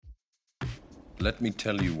Let me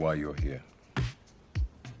tell you why you're here.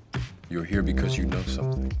 You're here because you know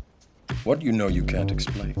something. What you know you can't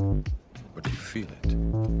explain, but you feel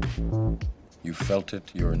it. You felt it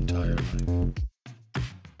your entire life.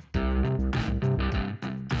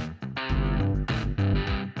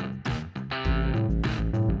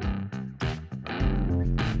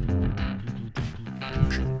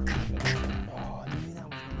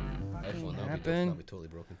 That'll be totally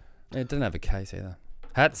broken. It didn't have a case either.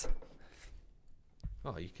 Hats?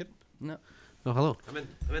 Oh, are you kidding? No. Oh, hello. I'm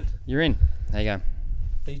in. You're in. There you go.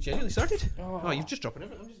 Are you genuinely started? Oh, you've just dropped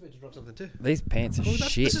everything. I'm just about to drop something too. These pants are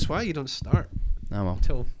shit. This is why you don't start Oh well.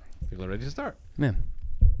 until people are ready to start. Yeah.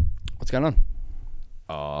 What's going on?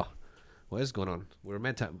 Oh, what is going on? We're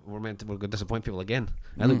going to disappoint people again.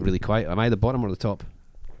 I look really quiet. Am I the bottom or the top?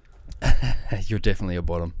 You're definitely a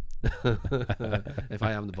bottom. If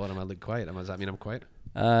I am the bottom, I look quiet. Does that mean I'm quiet?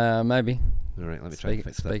 Maybe. All right, let me try to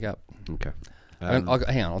fix that. Speak up. Okay. Hang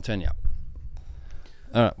on, I'll turn you up.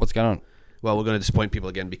 All right, what's going on? Well, we're going to disappoint people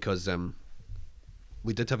again because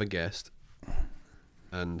we did have a guest,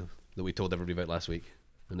 and that we told everybody about last week,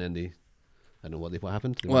 and then I don't know what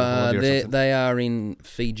happened. Well, they are in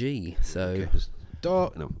Fiji, so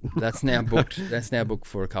no. that's now booked. That's now booked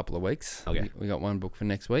for a couple of weeks. Okay, we got one booked for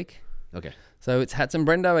next week. Okay, so it's Hats and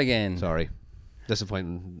Brendo again. Sorry,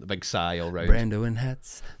 disappointing. A big sigh all round. Brendo and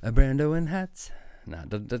Hats, Brendo and Hats. No,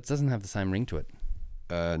 that doesn't have the same ring to it.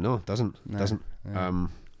 No, it doesn't. No. Doesn't. No.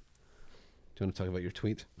 Do you want to talk about your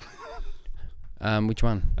tweet? Which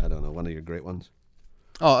one? I don't know. One of your great ones.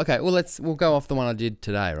 Oh, okay. Well, we'll go off the one I did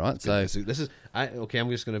today, right? So this is okay. I'm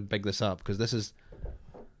just going to big this up because this is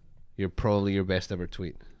probably your best ever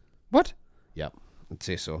tweet. What? Yeah, I'd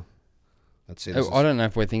say so. I'd say. I don't know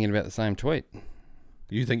if we're thinking about the same tweet.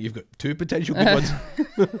 You think you've got two potential good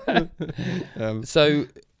ones? So,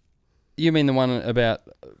 you mean the one about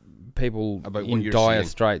people About what in you're dire seeing.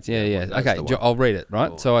 straits? Yeah. That's Okay, the one. I'll read it, right?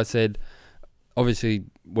 Go So I said, obviously,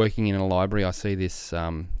 working in a library, I see this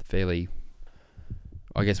fairly,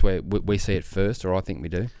 I guess we see it first, or I think we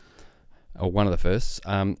do, or one of the firsts.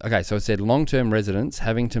 Okay, so it said, long-term residents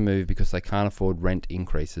having to move because they can't afford rent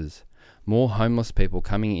increases. More homeless people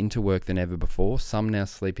coming into work than ever before, some now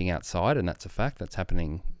sleeping outside, and that's a fact, that's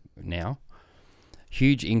happening now.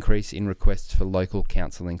 Huge increase in requests for local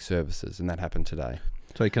counselling services, and that happened today.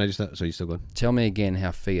 Sorry, can I just? So you still going? Tell me again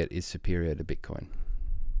how fiat is superior to Bitcoin.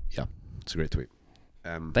 Yeah, it's a great tweet.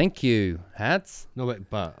 Thank you, Hats. No,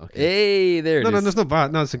 but okay. Hey, there it is. No, it's not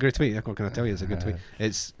bad. No, it's a great tweet. What can I tell you? It's a good tweet.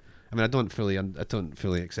 It's. I mean, I don't fully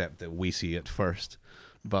accept that we see it first,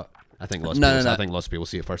 but I think lots of people. No. I think lots of people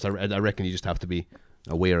see it first. I reckon you just have to be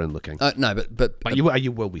aware and looking. No, but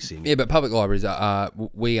you will be seeing it. Yeah, but public libraries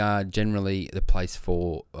we are generally the place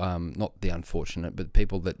for not the unfortunate, but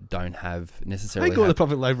people that don't have necessarily I go to the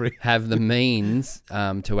public library. have the means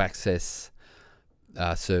to access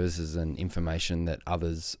services and information that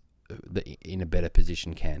others that in a better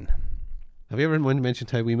position can. Have you ever mentioned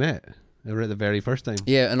how we met? Ever at the very first time?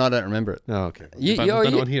 Yeah, and I don't remember it. Oh, okay. You But we've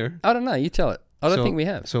done it on here. I don't know. You tell it. I don't think we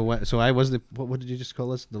have. So I was the what did you just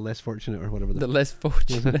call us? The less fortunate or whatever. The less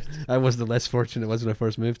fortunate. I was the less fortunate when I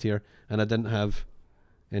first moved here, and I didn't have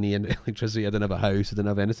any electricity. I didn't have a house. I didn't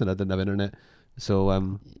have anything. I didn't have internet. So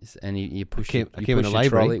and you pushed. came You in pushed a your library.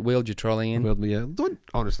 trolley, wheeled your trolley in. wheeled me. Don't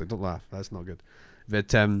laugh. That's not good. But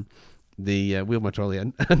the wheeled my trolley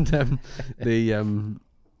in, and and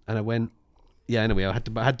I went. Yeah. Anyway, I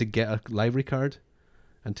had to get a library card,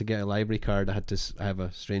 and to get a library card, I had to have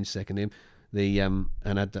a strange second name.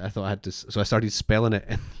 And I thought I had to, so I started spelling it,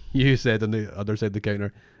 and you said on the other side of the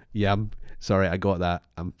counter, "Yeah, I'm sorry, I got that.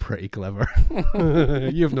 I'm pretty clever."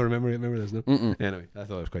 You have no remember this, no? Mm-mm. Anyway, I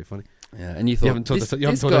thought it was quite funny. Yeah, and you You thought haven't told this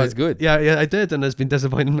told guy's good. Yeah, I did, and it's been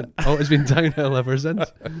disappointing. Oh, it's been downhill ever since.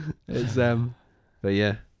 It's but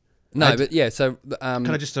yeah. No, but yeah. So Can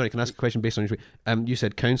I ask a question based on your tweet? You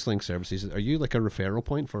said counselling services. Are you like a referral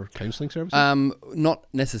point for counselling services? not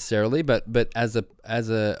necessarily, but as a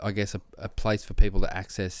I guess a place for people to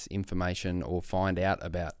access information or find out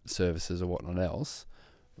about services or whatnot else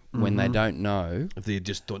when they don't know if they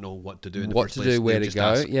just don't know what to do, where to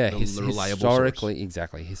go. Yeah, historically,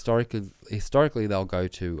 historically they'll go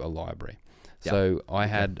to a library. Yeah. So I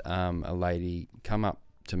had a lady come up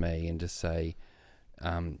to me and just say,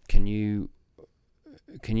 can you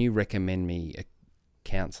recommend me a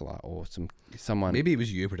counsellor or someone? Maybe it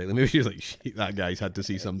was you particularly. Maybe she was like, "Shit, that guy's had to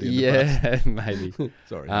see somebody." In the Yeah, past. maybe.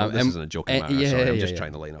 Sorry, And- this isn't a joking matter. yeah, Sorry, I'm yeah, just yeah.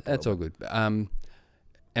 trying to line up. That's all good.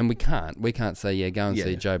 And we can't say go and Yeah,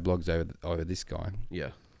 see yeah. Joe Bloggs over this guy, Yeah,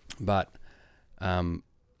 but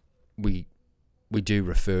we do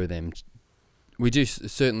refer them. We do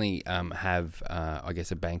certainly have I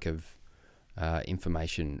guess a bank of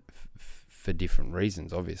information for different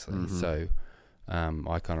reasons, obviously. Mm-hmm. So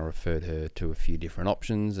I kind of referred her to a few different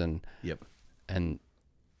options, and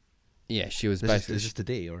yeah, she was basically is this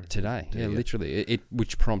today or today. Yeah, literally, it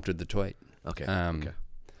which prompted the tweet. Okay.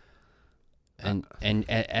 And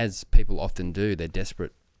as people often do, they're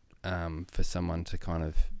desperate for someone to kind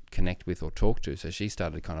of connect with or talk to. So she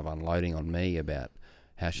started kind of unloading on me about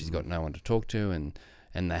how she's got no one to talk to, and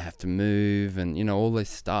they have to move, and all this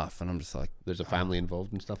stuff. And I'm just like, there's a family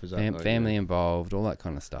involved and stuff. Is that family involved, all that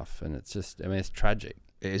kind of stuff. And it's just, it's tragic.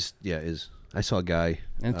 It is. Yeah, it is. I saw a guy,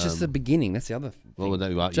 and it's just the beginning. That's the other thing. Well, the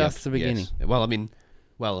beginning. Yes. Well, I mean,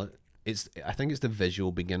 I think it's the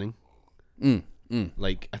visual beginning.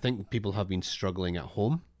 Like, I think people have been struggling at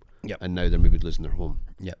home, and now they're maybe losing their home.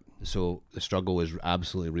 Yep. So the struggle is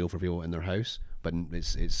absolutely real for people in their house, but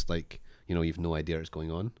it's like, you've no idea what's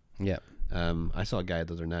going on. Yep. I saw a guy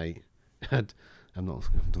the other night. I don't know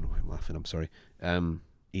why I'm laughing. I'm sorry.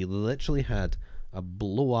 He literally had a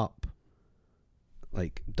blow up,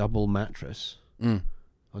 like, double mattress on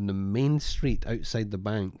the main street outside the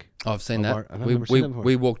bank. Oh, I've seen that.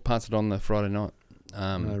 We walked past it on the Friday night.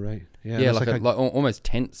 Right. Yeah, like almost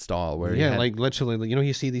tent style. Where like literally,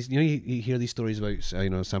 you see these, you hear these stories about,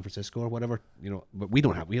 San Francisco or whatever, but we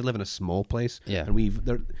live in a small place. Yeah.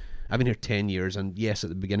 And I've been here 10 years, and yes, at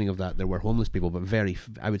the beginning of that, there were homeless people, but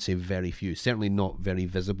I would say very few. Certainly not very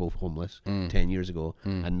visible homeless 10 years ago,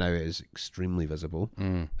 and now it is extremely visible,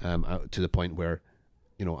 to the point where,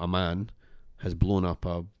 a man has blown up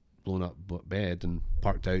bed and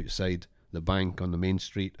parked outside the bank on the main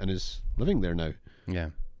street and is living there now.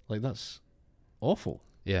 Yeah. Like, that's awful.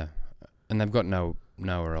 Yeah. And they've got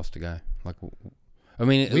nowhere else to go. Like, I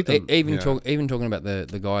mean, even talking about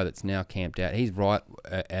the guy that's now camped out, he's right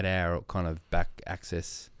at our kind of back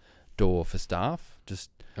access door for staff.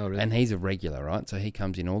 Really? And he's a regular, right? So he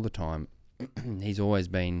comes in all the time. He's always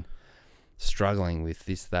been struggling with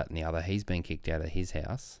this, that, and the other. He's been kicked out of his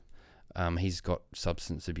house. He's got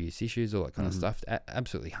substance abuse issues, all that kind of stuff.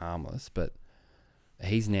 Absolutely harmless, but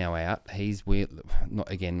he's now out. He's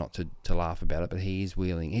not to laugh about it, but he is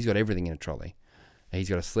wheeling. He's got everything in a trolley. He's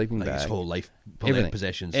got a sleeping bag. His whole life,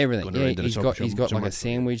 possessions. Everything. Yeah, he's got like a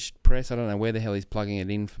sandwich press. I don't know where the hell he's plugging it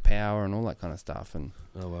in for power and all that kind of stuff. And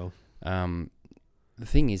the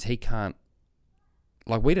thing is, he can't.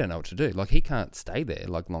 Like, we don't know what to do. Like, he can't stay there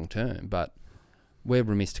like long term. But we're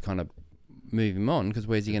remiss to kind of move him on, because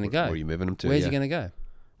where's he going to go? Where are you moving him to? Where's he going to go?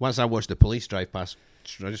 Once I watched the police drive past,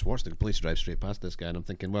 I just watched the police drive straight past this guy, and I'm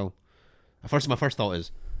thinking, well, my first thought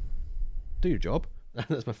is, do your job.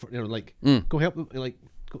 That's my go help them, like,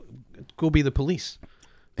 go be the police.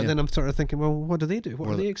 But then I'm sort of thinking, well, what do they do? What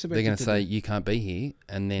are they expected? They're going to say do? You can't be here,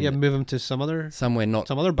 and then move them to some other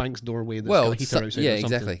bank's doorway that's got a heater outside. Yeah,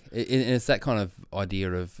 exactly. And it's that kind of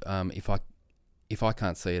idea of if I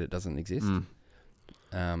can't see it, it doesn't exist.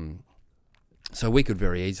 So we could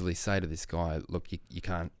very easily say to this guy, look, you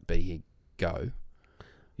can't be here, go.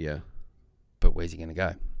 Yeah. But where's he going to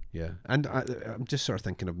go? Yeah. And I'm just sort of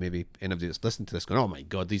thinking of maybe anybody that's listening to this going, oh my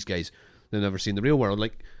God, these guys, they've never seen the real world.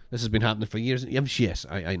 Like, this has been happening for years. Yes,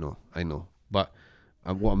 I know. But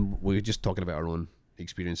we're just talking about our own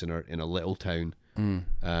experience in a little town, in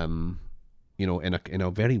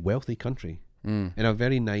a very wealthy country, in a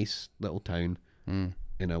very nice little town,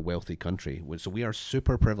 in a wealthy country. So we are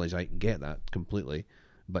super privileged. I get that completely,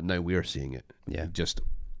 but now we're seeing it, just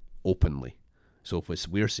openly. So if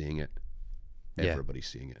we're seeing it, everybody's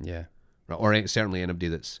seeing it, right? Or certainly anybody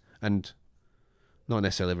that's, and not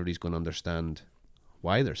necessarily everybody's going to understand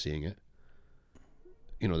why they're seeing it.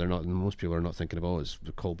 They're not. Most people are not thinking of, it's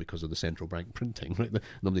called because of the central bank printing, right?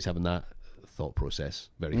 Nobody's having that thought process.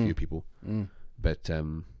 Very few people, but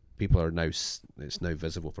people are now. It's now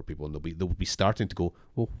visible for people, and they'll be starting to go,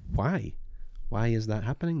 well, why? Why is that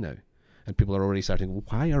happening now? And people are already starting, well,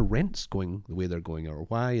 why are rents going the way they're going, or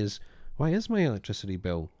why is my electricity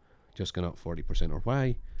bill just gone up 40%, or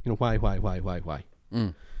why? Why?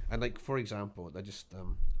 And like, for example,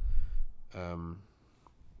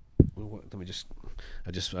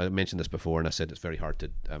 I mentioned this before, and I said it's very hard to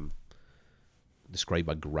describe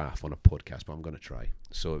a graph on a podcast, but I'm going to try.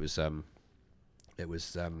 So it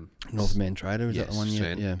was Northman Trader, is that the one?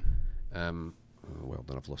 Yeah. Well,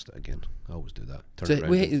 then I've lost it again. I always do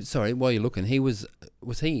that. Sorry, while you're looking, was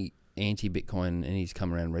he anti-Bitcoin and he's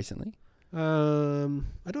come around recently? I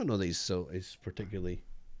don't know that he's particularly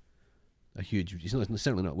a huge. He's not,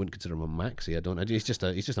 certainly not. I wouldn't consider him a maxi. He's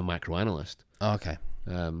just a macro analyst. Oh, okay.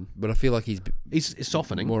 But I feel like he's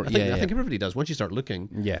softening. More, I think everybody does. Once you start looking,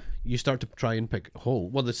 you start to try and pick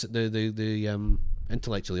holes. Well, the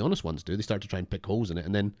intellectually honest ones do. They start to try and pick holes in it,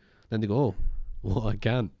 and then they go, oh, well, I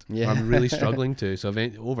can't. Yeah. I'm really struggling to. So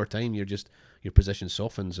over time, your position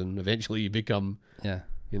softens, and eventually you become, Yeah.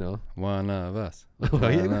 you know, One of us.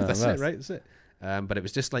 well, yeah, One of that's us. it, right? That's it. But it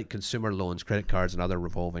was just like consumer loans, credit cards, and other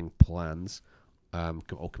revolving plans.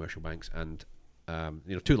 All commercial banks, and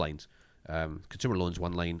two lines. Consumer loans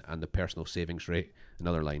one line, and the personal savings rate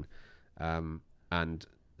another line. And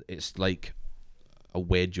it's like a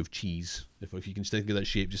wedge of cheese. If you can think of that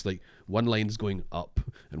shape, just like one line's going up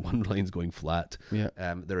and one line's going flat. Yeah.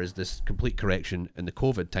 There is this complete correction in the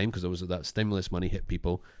COVID time because there was that stimulus money hit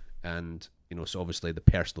people, and so obviously the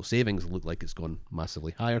personal savings look like it's gone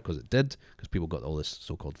massively higher because it did, because people got all this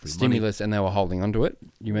so-called free Stimulus, and they were holding onto it.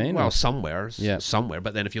 You mean? money. Well, Yeah. somewhere.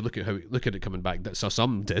 But then if you look at it coming back, so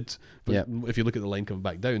some did. But Yeah. if you look at the line coming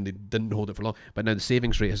back down, they didn't hold it for long. But now the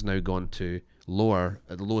savings rate has now gone to lower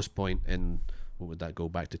at the lowest point in, what would that go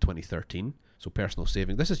back to, 2013? So personal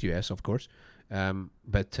savings. This is US, of course,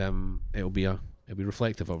 but it'll be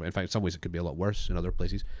reflective of it. In fact, in some ways it could be a lot worse in other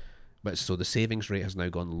places. But so the savings rate has now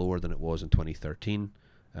gone lower than it was in 2013,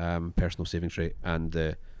 personal savings rate, and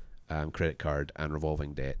the credit card and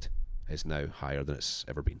revolving debt is now higher than it's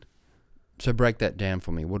ever been. So break that down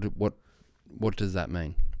for me. What does that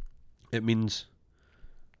mean? It means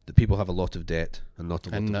that people have a lot of debt and not a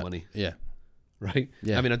lot of money, Yeah. right?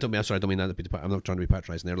 Yeah. I mean, I don't mean that to be. I'm not trying to be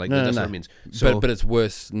patronising there. Like No, that's no. what it means. So, But it's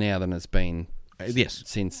worse now than it's been yes.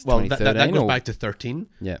 since Well, 2013. that goes or- back to 13.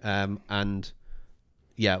 Yeah. And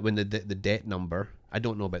yeah, when the debt number, I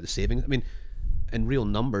don't know about the savings. I mean, in real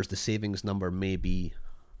numbers, the savings number may be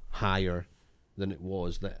higher than it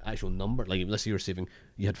was. The actual number, like let's say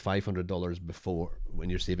you had $500 before when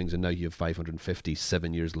your savings, and now you have 550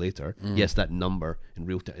 7 years later. Yes, that number in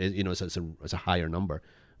real time, it's a higher number.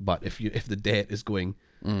 But if the debt is going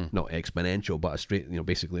not exponential, but a straight,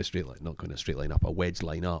 basically a straight line, not going a straight line up, a wedge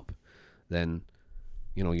line up, then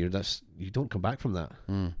you don't come back from that.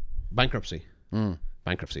 Bankruptcy.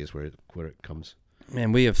 Bankruptcy is where it comes.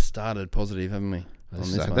 Man, we have started positive, haven't we?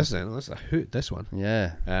 This on this one. is a hoot. This one.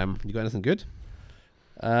 Yeah. You got anything good?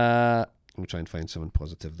 Uh, Let me try and find something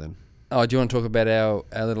positive then. oh, do you want to talk about our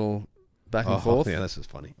little back and forth? Yeah, this is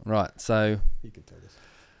funny. Right. So You can tell this.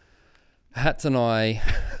 Hats and I,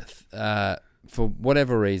 for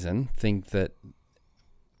whatever reason, think that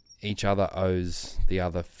each other owes the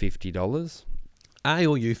other $50. I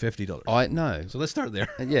owe you $50. I know. So let's start there.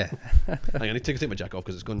 Yeah. Hang on, I need to take my jacket off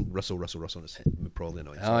because it's going rustle, and it's probably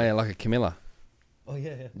annoying. Oh yeah, like a Camilla, Oh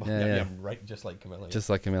yeah. Yeah. Right, just like Camilla. just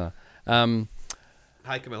like Camilla.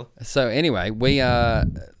 Hi, Camilla. So anyway, we are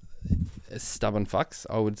stubborn fucks,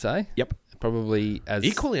 I would say. Yep. Probably as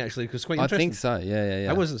Equally, actually, because quite I interesting. think so. Yeah.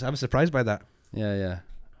 I was surprised by that. Yeah.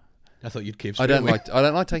 I thought you'd cave. I straight don't away.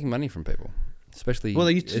 like taking money from people, especially. Well,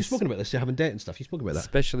 you've spoken about this. You're having debt and stuff. You spoke about that,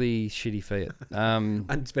 especially shitty Fiat. and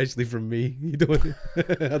especially from me. You don't.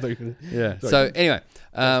 I thought you were, Yeah. sorry. So anyway,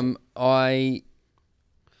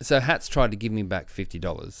 so Hats tried to give me back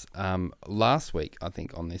 $50 last week, I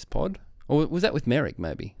think, on this pod, or was that with Merrick?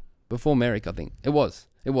 Maybe before Merrick, I think it was.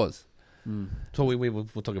 So we'll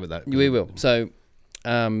talk about that. We will. So,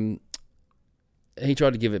 he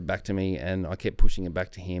tried to give it back to me, and I kept pushing it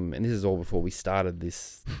back to him. And this is all before we started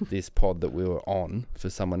this pod that we were on for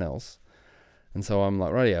someone else. And so I'm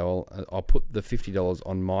like, right, yeah, well, I'll put the $50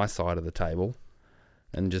 on my side of the table,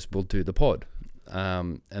 and we'll do the pod.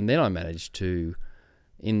 And then I managed to,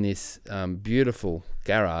 in this beautiful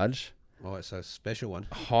garage, Oh, it's a special one.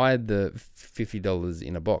 hide the $50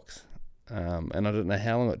 in a box. And I don't know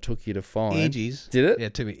how long it took you to find. Ages. Did it? Yeah,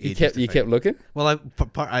 it took me You ages. kept kept looking, Well,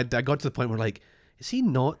 I got to the point where like, is he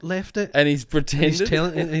not left it? and he's And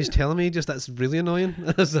pretended. he's telling me just that's really annoying.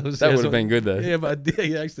 That would have been good though. Yeah, but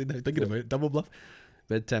actually now thinking about it, double bluff.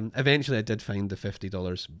 But eventually I did find the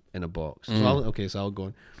 $50 in a box. So I'll go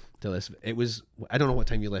on to this. It was, I don't know what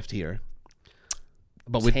time you left here,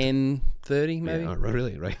 but 10:30 maybe. Yeah,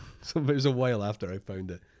 really, right. So it was a while after I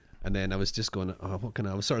found it, and then I was just going, oh,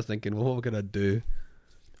 I was sort of thinking, well, what can I do?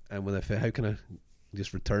 And how can I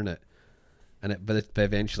just return it? But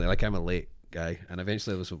eventually, like, I'm a late guy, and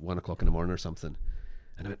eventually it was 1 o'clock in the morning or something,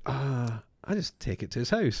 and I went, I just take it to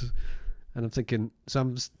his house. And I'm thinking, so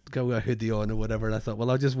I'm just got a hoodie on or whatever, and I thought,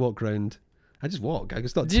 well, I'll just walk round. I just walk.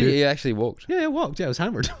 It's not Did too. you actually walked? Yeah, I walked. Yeah, I was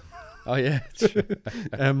hammered. Oh yeah.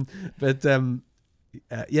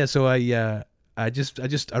 So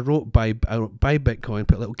I wrote buy Bitcoin,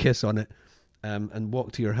 put a little kiss on it, and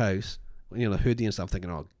walked to your house. The hoodie and stuff. Thinking,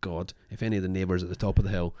 oh God, if any of the neighbours at the top of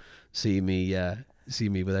the hill see me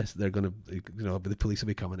with this, they're gonna, the police will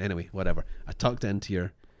be coming. Anyway, whatever. I tucked into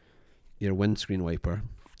your windscreen wiper,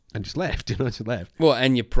 and just left. Just left. Well,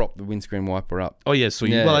 and you prop the windscreen wiper up. Oh yeah, so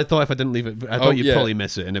Yeah. well, I thought if I didn't leave it, I Oh, thought you'd yeah. probably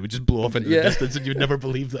miss it, and it would just blow off into the Yeah. distance, and you'd never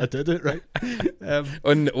believe that I did it, right?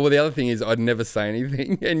 Or the other thing is, I'd never say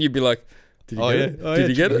anything, and you'd be like, "Did you get it? Did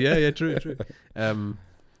you get true. it?" Yeah, true.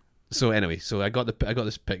 So anyway, so I got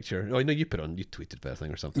this picture. Oh no, you tweeted that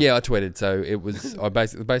thing or something. Yeah, I tweeted. So it was. I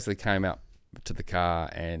basically came out to the car,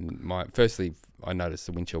 and firstly, I noticed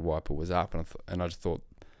the windshield wiper was up, and I just thought,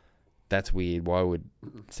 that's weird. Why would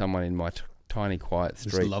someone in my tiny quiet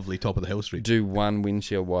This street lovely top of the hill street. do one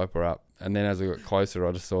windshield wiper up? And then as I got closer,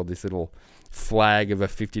 I just saw this little flag of a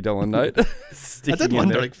 $50 note. I sticking did in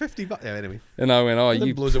wonder, there. like $50. Yeah, anyway. And I went, "Oh, And then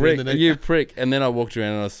you blows away in prick, the night. you prick!" And then I walked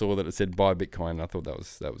around and I saw that it said "Buy Bitcoin." And I thought that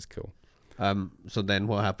was cool. So then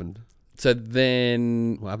what happened? So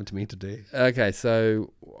then, What happened to me today? okay,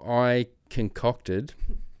 so I concocted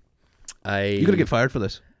a. You're gonna get fired for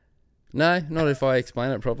this. No, not if I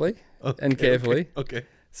explain it properly and carefully. Okay.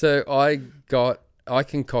 So I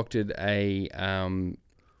concocted a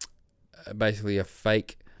basically a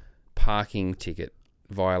fake parking ticket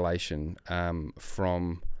violation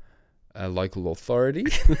from a local authority.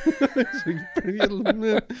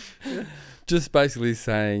 Just basically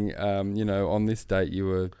saying, on this date you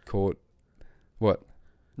were caught. What?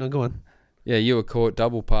 No, go on. Yeah, you were caught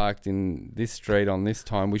double parked in this street on this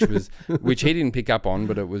time, which he didn't pick up on,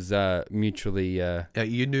 but it was mutually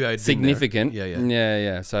You knew I'd significant. Been there.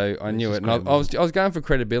 Yeah. So I knew is it, and I was going for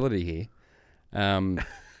credibility here.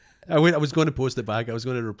 I was going to post it back. I was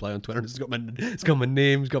going to reply on Twitter. It's got my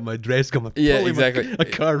name, it's got my address, it's got my Yeah, probably exactly. a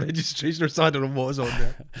car registration or something. I don't know what was on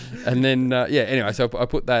there. And then anyway, so I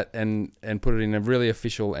put that and put it in a really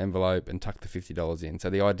official envelope and tucked the $50 in. So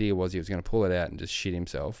the idea was he was going to pull it out and just shit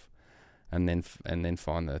himself, and then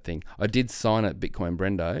find the thing. I did sign it Bitcoin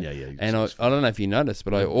Brendo. Yeah. And I don't know if you noticed,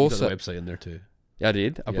 but I also got the website in there too. Yeah, I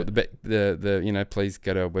did. I put the please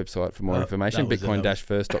go to our website for more information, that was it,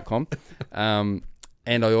 bitcoin-first.com.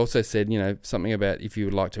 And I also said, something about if you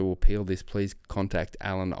would like to appeal this, please contact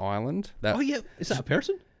Alan Ireland. Is that a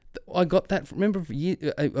person? I got that. Remember,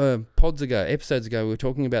 episodes ago, we were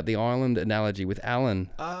talking about the island analogy with Alan.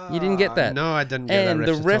 You didn't get that. No, I didn't get that. And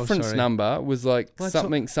the reference number was like What?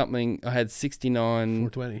 something. I had 69.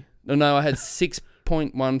 420. No, I had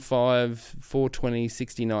 6.15, 420,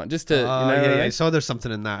 69. Just to, I saw there's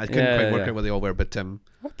something in that. I couldn't quite work out what they all were, but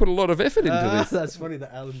I put a lot of effort into this. That's funny.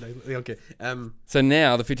 That Alan. Okay. So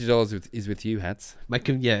now the $50 is with you, Hats. It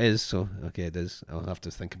is. So okay, it is. I'll have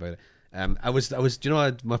to think about it. I was.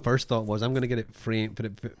 My first thought was I'm going to get it framed,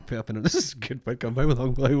 put up in. This is good. But come by with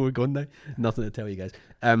long way we're going now. Nothing to tell you guys.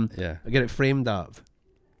 I get it framed up,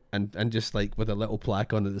 and just like with a little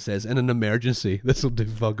plaque on it that says, "In an emergency, this will do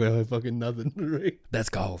fucking nothing." Right? That's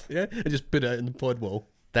gold. Yeah. I just put it in the pod wall.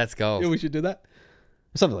 That's gold. Yeah, we should do that.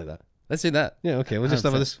 Something like that. Let's do that. Yeah. Okay. We'll just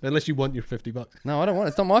have this. Unless you want your $50. No, I don't want it.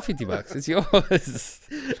 It's not my $50. It's yours.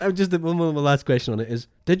 I'm just my last question on it is: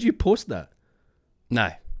 did you post that? No,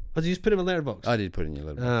 Or did you just put it in a letterbox? I did put it in your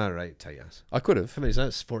letterbox. Ah, right. Tell you ass. I could have. How many is that?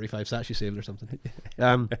 It's 45 sats you saved or something.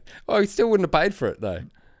 Oh, he still wouldn't have paid for it though.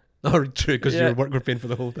 Oh, true, because Yeah. your work were paying for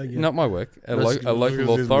the whole thing. Yeah. Not my work. A That's-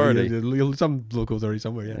 local authority. Yeah, some local authority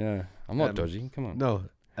somewhere. Yeah. Yeah, I'm not dodgy. Come on. No,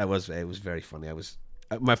 it was very funny. I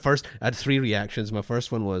had 3 reactions. My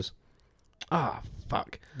first one was,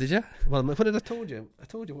 fuck. Did you? Well, what did I told you? I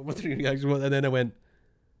told you what my 3 reactions were, and then I went,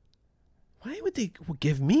 why would they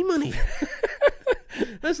give me money?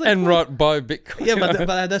 That's like, And right, buy Bitcoin. yeah,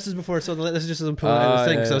 but this is before. So this is just as pulling out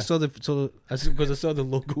the thing. So I saw the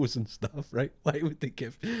logos and stuff. Right? Why would they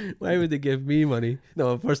give me money?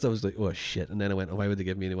 No, at first I was like, oh shit, and then I went, oh, why would they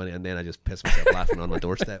give me any money? And then I just pissed myself laughing on my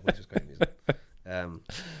doorstep, which is quite amusing.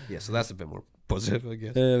 Yeah, so that's a bit more positive, I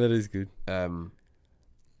guess. Yeah, that is good.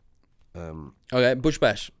 Okay, Bush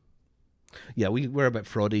Bash. Yeah, we're a bit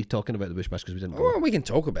fraudy talking about the Bush Bash because we didn't go. Well, we can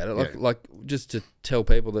talk about it, like just to tell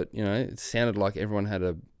people that it sounded like everyone had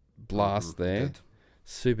a blast there. Good.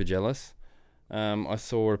 Super jealous. I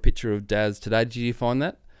saw a picture of Daz today. Did you find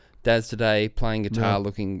that? Daz today playing guitar,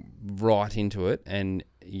 looking right into it, and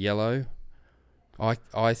yellow.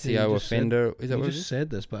 ICO offender. Is that what you it just is? said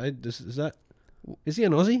this? But is he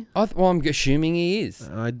an Aussie? I'm assuming he is.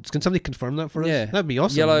 Can somebody confirm that for us? Yeah. That'd be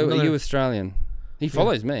awesome. Yellow, are you Australian? He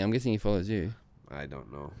follows me. I'm guessing he follows you. I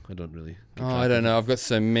don't know. I don't really. I don't know. I've got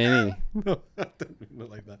so many. No, I don't mean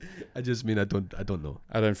it like that. I just mean I don't know.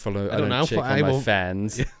 I don't follow. I don't know. don't check on my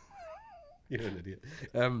fans. Yeah. You're an idiot.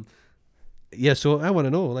 Yeah. So I want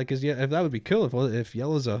to know, like, if that would be cool if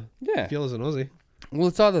Yellow's an Aussie. Well,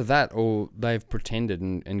 it's either that or they've pretended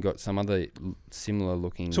and got some other similar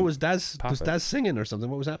looking. So was Daz puppet. singing or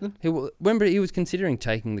something? What was happening? Remember, he was considering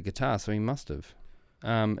taking the guitar, so he must have.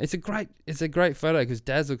 It's a great photo because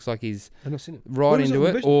Daz looks like he's I've not seen it. right Where is into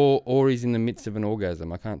it? it, or he's in the midst of an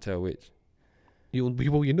orgasm. I can't tell which. You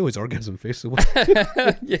know his orgasm face. So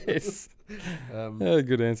Yes.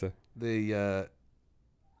 Good answer. There's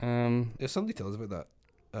somebody tell us about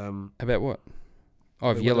that. About what? Oh,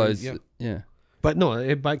 of Whether- yellows. yeah. Yeah. But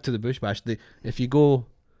no, back to the Bush Bash. If you go,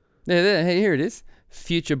 Hey, here it is.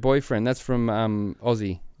 Future boyfriend. That's from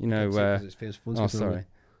Aussie. You know. it's famous phones Oh, with them. sorry.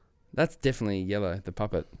 That's definitely yellow. The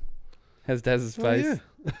puppet has Daz's Oh, face.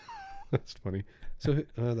 yeah. That's funny. So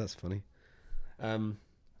that's funny.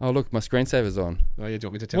 Oh, look, my screensaver's on. Oh, yeah, do you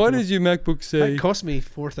want me to tell? What them? does your MacBook say? It cost me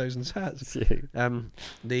 4,000 sats.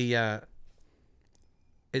 Yeah.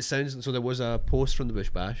 It sounds so. There was a post from the Bush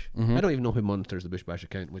Bash. Mhm. I don't even know who monitors the Bush Bash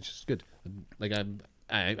account, which is good. Like I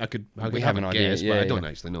could We have have an a idea, guess, yeah, but I yeah. don't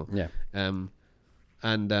actually know. Yeah.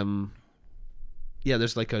 Yeah,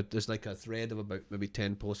 there's like a thread of about maybe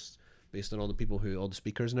 10 posts based on all the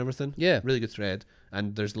speakers and everything. Yeah. Really good thread,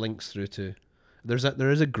 and there's links through to.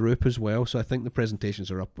 There is a group as well, so I think the presentations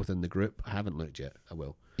are up within the group. I haven't looked yet. I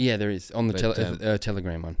will. Yeah, there is on the But,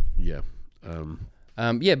 Telegram one. Yeah.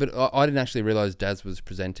 Yeah, but I didn't actually realise Daz was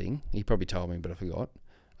presenting. He probably told me, but I forgot.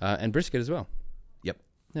 And Brisket as well. Yep.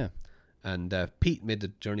 Yeah. And Pete made the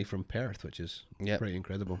journey from Perth, which is Yep. pretty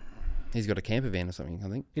incredible. He's got a camper van or something, I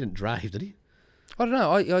think. He didn't drive, did he? I don't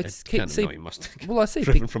know. I see. He must have Well, I see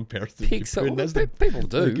driven from Perth. to pics. Japan, Well, isn't it? people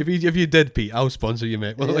do. Like, if you did, Pete, I'll sponsor you,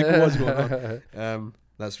 mate. Well, like, what's going on?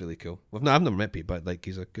 That's really cool. Well, no, I've never met Pete, but like,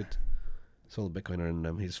 he's a good solid Bitcoiner,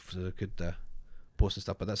 and he's a good post and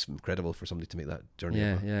stuff. But that's incredible for somebody to make that journey.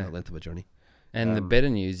 Yeah, that length of a journey. And the better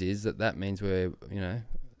news is that means we're,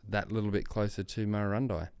 that little bit closer to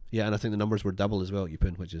Murrurundi. Yeah, and I think the numbers were double as well at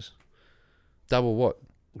Yupun, which is Double what?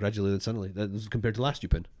 gradually and suddenly that was compared to last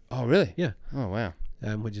Yupun. Oh, really? Yeah. Oh, wow.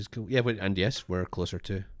 Which is cool. Yeah, and yes, we're closer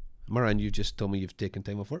to Murra, and you just told me you've taken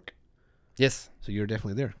time off work, Yes. so you're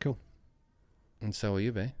definitely there. Cool. And so will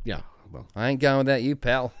you be. Yeah. Well. I ain't going without you,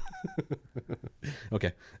 pal.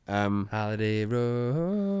 Okay. Holiday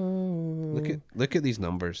Road. Look at these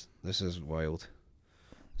numbers. This is wild.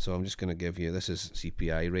 So I'm just going to give you. This is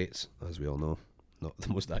CPI rates, as we all know, not the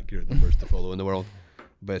most accurate numbers to follow in the world,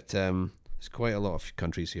 but there's quite a lot of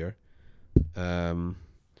countries here.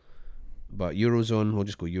 But Eurozone, we'll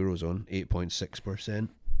just go Eurozone, 8.6%.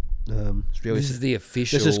 Australia. This is the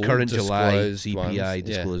official. This is current July disclosed CPI ones. Yeah.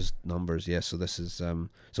 disclosed numbers. Yes, so this is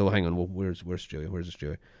so hang on. Well, where's Australia? Where's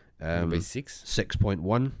Australia? It'll be 6.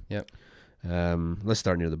 6.1. Yep. Let's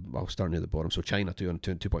start near the. I'll start near the bottom. So China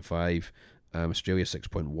 2.5. Australia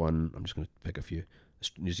 6.1. I'm just going to pick a few.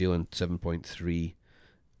 New Zealand 7.3.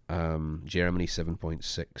 Germany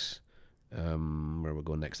 7.6. Where we're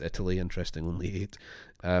going next? Italy, interesting, only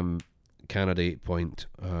 8. Canada 8. Where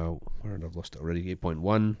did I've lost it already?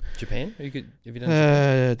 8.1. Japan? Have you done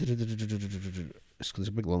Japan? There's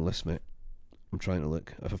a big long list, mate. I'm trying to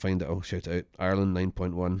look. If I find it, I'll shout it out. Ireland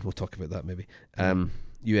 9.1. We'll talk about that maybe.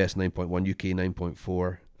 US 9.1. UK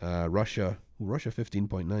 9.4. Russia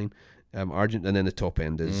 15.9. And then the top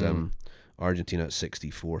end is Argentina at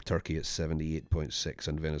 64, Turkey at 78.6,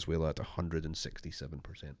 and Venezuela at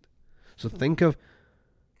 167%. So think of,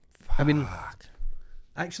 I mean,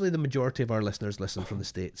 actually the majority of our listeners listen from the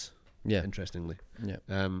States. Yeah. Interestingly. Yeah.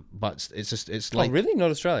 But it's Oh, like, really? Not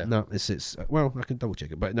Australia? no, it's well, I can double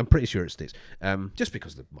check it, but I'm pretty sure it's States. Just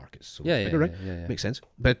because the market's so Yeah, bigger, right? yeah. Makes sense.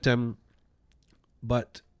 But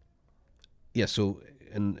yeah, so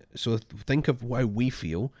think of how we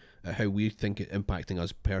feel, how we think it impacting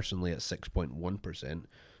us personally at 6.1%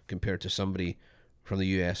 compared to somebody from the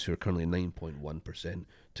US who are currently 9.1%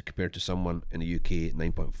 to compared to someone in the UK at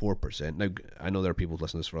 9.4%. Now, I know there are people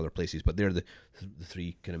listening to this for other places, but they're the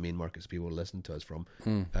three kind of main markets people listen to us from.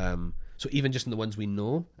 So even just in the ones we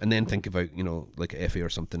know, and then think about, like a FA or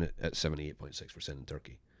something at 78.6% in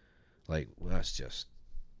Turkey. Like, well, that's just,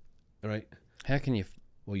 all right. How can you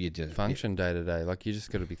Well, you do function day to day? Like, you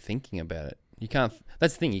just got to be thinking about it. You can't.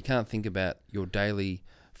 That's the thing. You can't think about your daily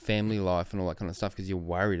family life and all that kind of stuff because you're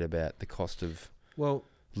worried about the cost of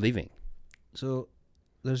living. So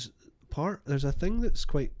there's a thing that's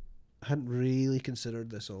quite, I hadn't really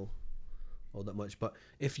considered this all that much, but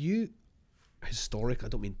if you historically, I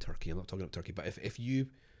don't mean Turkey, I'm not talking about Turkey, but if you,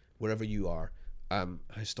 wherever you are,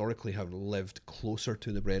 historically have lived closer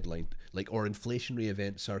to the breadline, or inflationary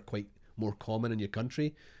events are quite more common in your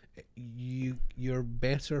country, you're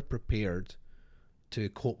better prepared to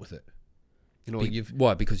cope with it.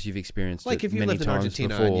 Why? Because you've experienced like it if you many lived in times Argentina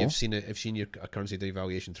before. and you've seen your currency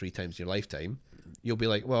devaluation 3 times in your lifetime, you'll be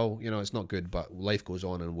like, well, it's not good, but life goes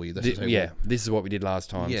on, and this is what we did last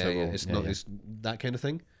time. Yeah, so it's that kind of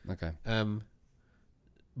thing. Okay.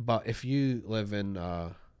 But if you live in,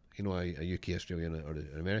 a UK, Australia, or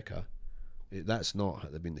America, that's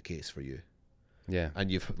not been the case for you. Yeah.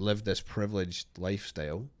 And you've lived this privileged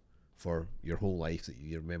lifestyle for your whole life that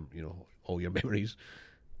you remember, all your memories,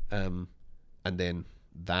 and then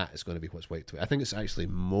that is going to be what's wiped away. I think it's actually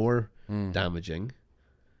more damaging.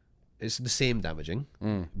 It's the same damaging,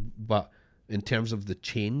 but in terms of the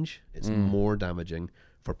change, it's more damaging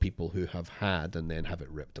for people who have had and then have it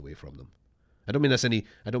ripped away from them. I don't mean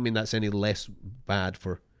that's any less bad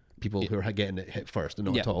for people who are getting it hit first,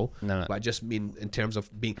 not at all. No. But I just mean in terms of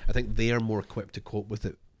I think they are more equipped to cope with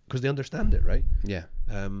it because they understand it, right? Yeah.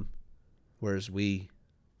 Whereas we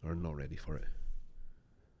are not ready for it.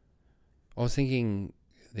 I was thinking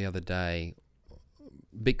the other day,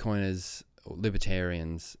 Bitcoiners,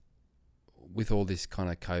 libertarians, with all this kind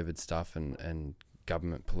of COVID stuff and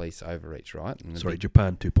government police overreach, right? And Sorry,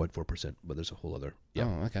 Japan 2.4%, but there's a whole other. Yeah.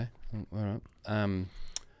 Oh, okay. All right.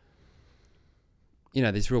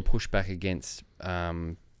 There's real pushback against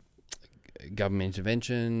government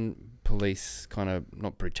intervention, police kind of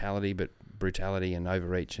not brutality, but brutality and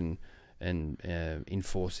overreach and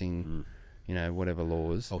enforcing, whatever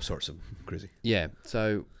laws. All sorts of crazy. Yeah.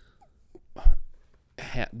 So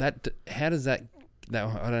how does that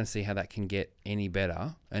I don't see how that can get any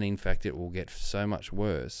better, and in fact it will get so much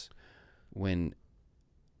worse when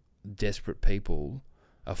desperate people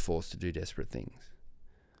are forced to do desperate things.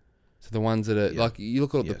 So the ones that are like, you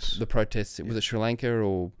look at the protests, was it Sri Lanka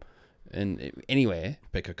or anywhere?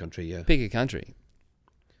 Pick a country, yeah. Pick a country.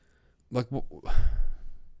 Like, we're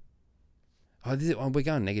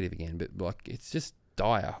going negative again, but like it's just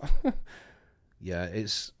dire. Yeah,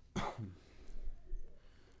 it's.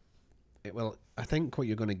 Well, I think what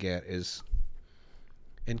you're going to get is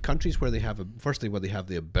in countries where they have where they have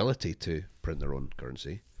the ability to print their own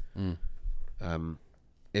currency.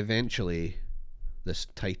 Eventually, this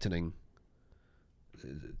tightening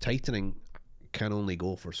can only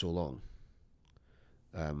go for so long,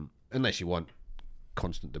 unless you want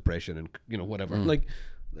constant depression and whatever. Like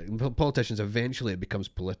politicians, eventually it becomes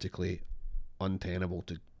politically untenable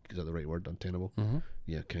to. Is that the right word? Untenable? Mm-hmm.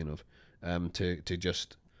 Yeah, kind of. To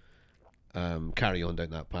just carry on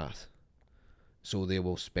down that path. So they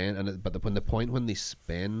will spend, but when the point when they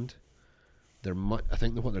spend, I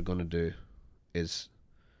think that what they're going to do is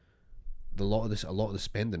a lot of the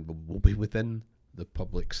spending will be within the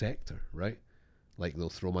public sector, right? Like they'll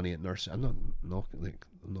throw money at nurses. I'm not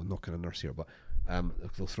knocking a nurse here, but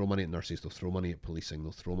they'll throw money at nurses. They'll throw money at policing.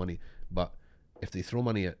 They'll throw money, but if they throw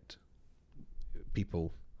money at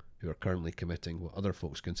people who are currently committing what other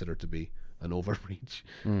folks consider to be an overreach,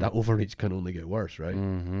 that overreach can only get worse, right?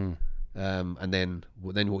 Mm-hmm. And then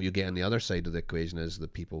what you get on the other side of the equation is the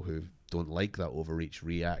people who don't like that overreach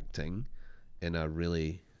reacting in a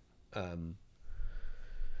really, what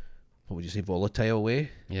would you say, volatile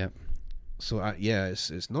way. Yeah. So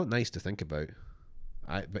it's not nice to think about.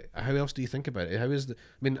 But how else do you think about it? How is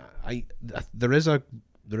there is a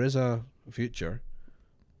future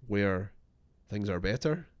where things are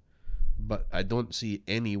better, but I don't see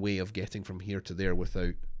any way of getting from here to there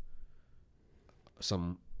without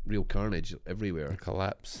some real carnage everywhere. A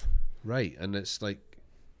collapse. Right, and it's like,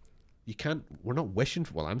 we're not wishing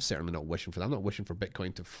for, well, I'm certainly not wishing for that. I'm not wishing for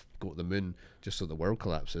Bitcoin to go to the moon just so the world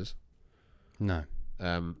collapses. No.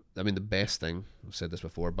 The best thing, I've said this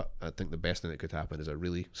before, but I think the best thing that could happen is a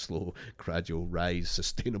really slow, gradual rise,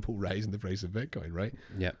 sustainable rise in the price of Bitcoin, right?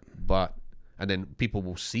 Yeah. And then people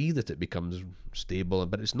will see that it becomes stable,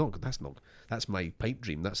 but it's not. That's my pipe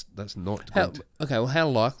dream. That's not. Okay, well, how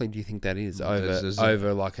likely do you think that is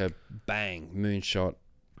over like a bang moonshot?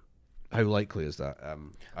 How likely is that?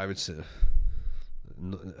 I would say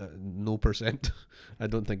no percent. I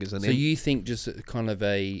don't think it's an. So you think just kind of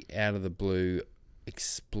a out of the blue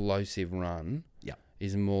explosive run? Yeah,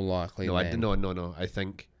 is more likely. No, no. I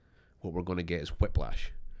think what we're going to get is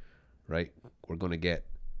whiplash. Right, we're going to get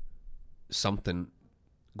something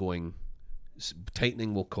going.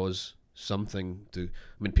 Tightening will cause something to.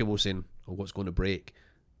 I mean, people are saying, "Oh, what's going to break?"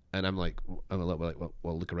 And I'm a little bit like,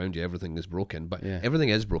 well, look around you. Everything is broken, but everything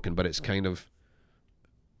is broken. But it's kind of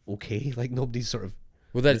okay. Like nobody's sort of.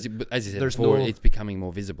 Well, as you said before, it's becoming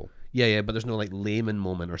more visible. Yeah, but there's no like layman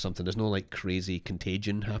moment or something. There's no like crazy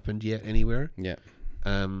contagion happened yet anywhere. Yeah.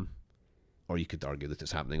 Or you could argue that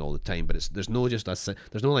it's happening all the time, but there's no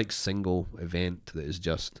like single event that is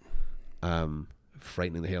just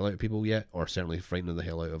frightening the hell out of people yet, or certainly frightening the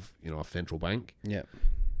hell out of a central bank. Yeah.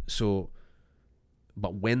 So,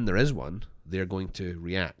 but when there is one, they're going to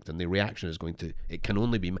react, and the reaction is going to. It can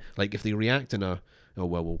only be like if they react in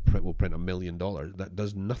we'll print $1 million. That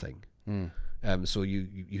does nothing. So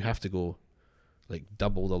you have to go like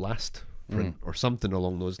double the last print or something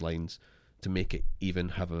along those lines to make it even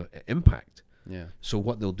have a impact. Yeah. So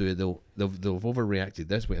what they'll do, they'll overreacted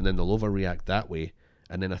this way, and then they'll overreact that way,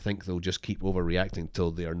 and then I think they'll just keep overreacting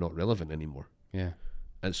until they are not relevant anymore. Yeah.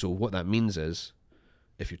 And so what that means is,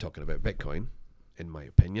 if you're talking about Bitcoin, in my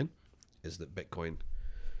opinion, is that Bitcoin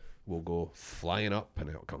will go flying up and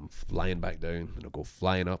it'll come flying back down, and it'll go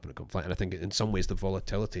flying up and it'll come flying. And I think in some ways the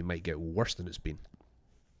volatility might get worse than it's been.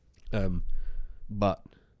 But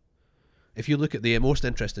if you look at the most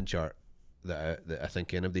interesting chart that I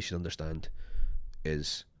think anybody should understand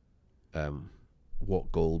is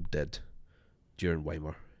what gold did during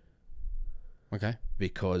Weimar. Okay.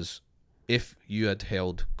 Because if you had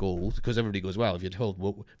held gold, because everybody goes, well, if you'd held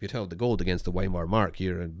the gold against the Weimar mark,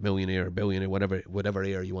 you're a millionaire, billionaire, whatever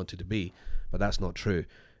heir you wanted to be. But that's not true.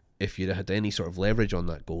 If you'd had any sort of leverage on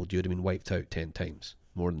that gold, you'd have been wiped out 10 times,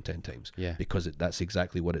 more than 10 times. Yeah. Because that's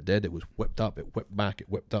exactly what it did. It was whipped up, it whipped back, it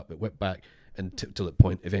whipped up, it whipped back, and till the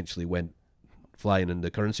point eventually went flying and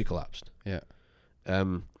the currency collapsed. Yeah.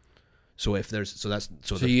 So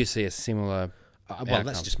you see a similar. Well,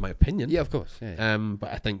 that's just my opinion. Yeah, of course. Yeah.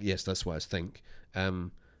 But I think, yes, that's what I think.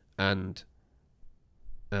 So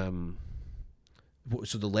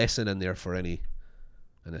the lesson in there for any,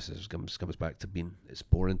 and this comes back to being, it's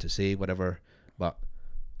boring to say, whatever, but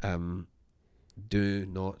do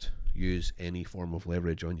not use any form of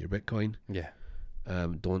leverage on your Bitcoin. Yeah.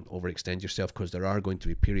 Don't overextend yourself, because there are going to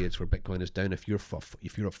be periods where Bitcoin is down. If you're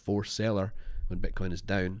a forced seller when Bitcoin is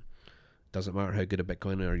down, doesn't matter how good a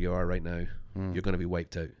Bitcoiner you are right now, you're going to be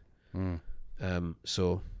wiped out.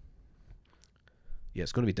 So yeah,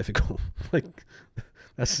 it's going to be difficult. Like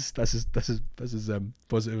that's as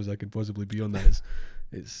positive as I can possibly be on that.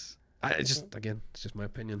 It's just my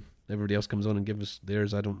opinion. Everybody else comes on and gives us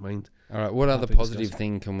theirs. I don't mind. All right. What other Happy to positive discuss.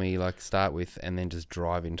 thing can we start with and then just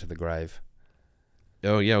drive into the grave?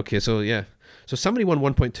 Oh yeah, okay. So somebody won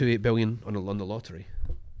 1.28 billion on the lottery,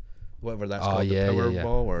 whatever that's called, yeah, the Powerball yeah.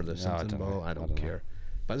 or the No, something I don't ball. know. I don't I don't care. know.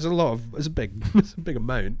 But it's a big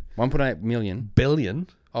amount. 1.8 million. Billion.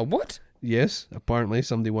 Oh, what? Yes, apparently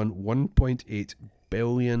somebody won $1.8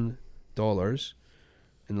 billion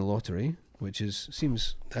in the lottery, which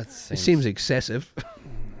seems excessive,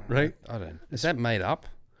 right? I don't. Is that made up?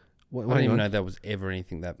 What, I didn't even know there was ever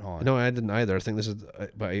anything that high. No, I didn't either. I think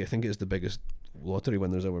but I think it's the biggest lottery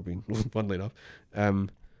win there's ever been. Funnily enough,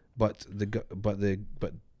 but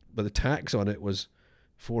the tax on it was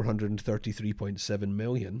 433.7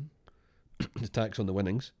 million. The tax on the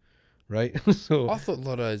winnings, right? So I thought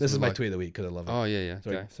lottos. this is were my like, tweet of the week because I love it. Oh yeah.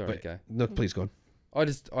 Sorry, Okay. Sorry. but- Go. No, please go on. I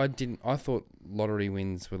thought lottery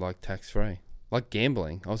wins were like tax free, like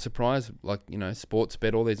gambling. I was surprised, sports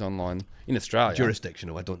bet, all these online in Australia.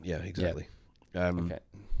 Jurisdictional. I don't. Yeah, exactly. Okay.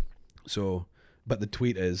 So, but the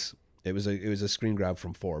tweet is it was a screen grab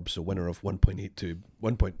from Forbes. So winner of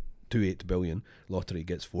 1.28 billion lottery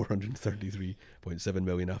gets 433.7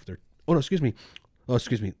 million after. Oh no, excuse me.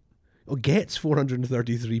 Oh, gets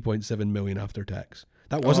 433.7 million after tax.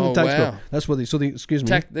 That wasn't the tax bill. Wow. That's what excuse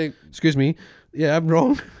me. The Excuse me. Yeah, I'm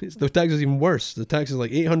wrong. The tax is even worse. The tax is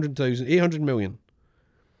like 800 million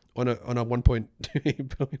on a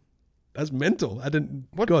 1.28 billion. That's mental. I didn't.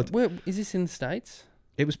 what? God. Where is this in the States?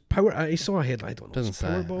 It was power. I saw a headline. I don't know. Doesn't It's say.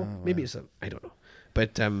 Powerball. Oh, Maybe wow. it's I don't know.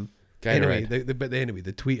 But Gatorade. anyway,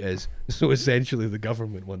 the tweet is so essentially the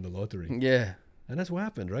government won the lottery, Yeah, and that's what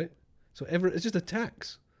happened, right? So it's just a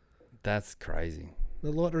tax. that's crazy.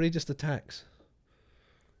 The lottery just a tax.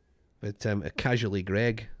 But casually,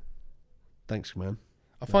 Greg. Thanks, man.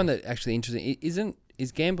 I find that actually interesting.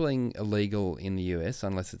 Is gambling illegal in the US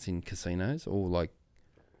unless it's in casinos or like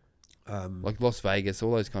Las Vegas,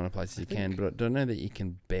 all those kind of places you can, but I don't know that you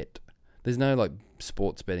can bet. There's no like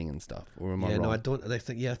sports betting and stuff. Or am I wrong? No, I don't. I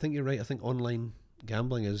think you're right. I think online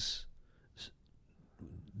gambling is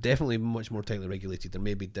definitely much more tightly regulated. There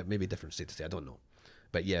may be different states. I don't know,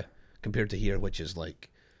 but yeah, compared to here, which is like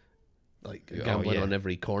gambling on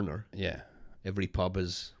every corner. Yeah. Every pub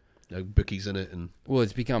has bookies in it, and Well,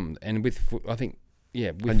 it's become, and with I think,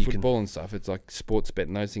 yeah, with And you can- football and stuff, it's like sports bet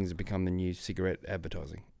and those things have become the new cigarette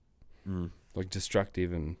advertising, like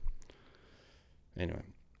destructive and anyway.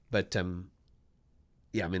 but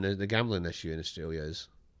yeah, I mean the gambling issue in Australia is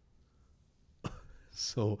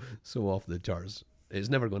so off the charts. It's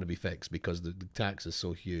never going to be fixed because the tax is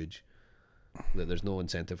so huge that there's no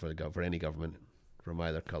incentive for any government from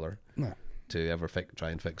either colour No. to ever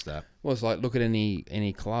try and fix that. Well, it's like look at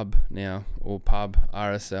any club now or pub,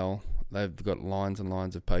 RSL. They've got lines and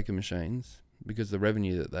lines of poker machines because the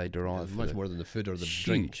revenue that they derive Much more than the food or the huge,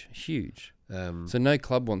 drink. huge. So no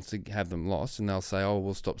club wants to have them lost, and they'll say, "Oh,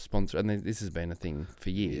 we'll stop sponsoring." And this has been a thing for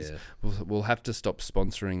years. Yeah. We'll have to stop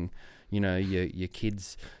sponsoring, your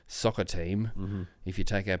kids' soccer team if you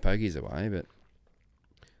take our pokies away. But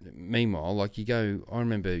meanwhile, like I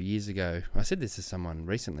remember years ago, I said this to someone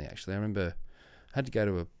recently. Actually, I remember I had to go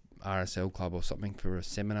to a RSL club or something for a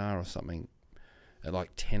seminar or something at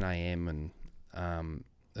like 10 a.m. and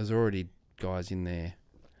there's already guys in there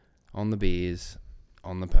on the beers,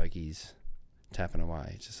 on the pokies, tapping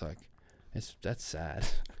away. It's just like, that's sad.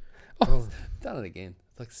 Oh, done it again.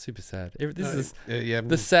 It's like super sad. This is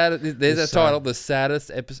the saddest. There's a title, the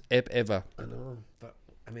saddest ep ever. I know, but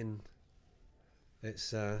I mean,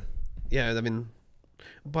 it's yeah. I mean,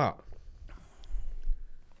 but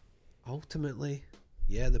ultimately,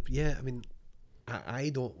 I mean, I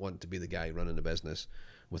don't want to be the guy running the business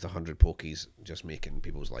with 100 pokies just making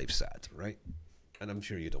people's lives sad, right? And I'm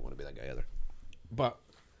sure you don't want to be that guy either. But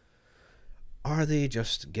are they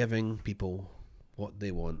just giving people what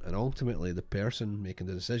they want, and ultimately the person making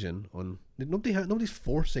the decision on nobody's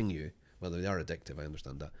forcing you? Well, they are addictive, I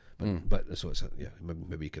understand that, but so it's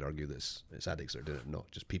maybe you could argue that it's addicts that are doing it,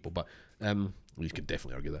 not just people. But you could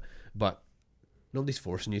definitely argue that. But nobody's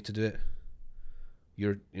forcing you to do it.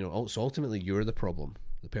 So ultimately you're the problem.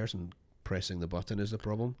 The person pressing the button is the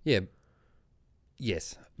problem. Yeah.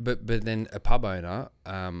 Yes, but then a pub owner,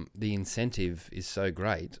 the incentive is so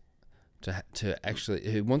great to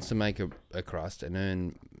actually, who wants to make a crust and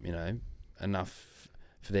earn enough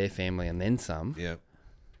for their family and then some. Yeah.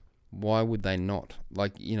 Why would they not?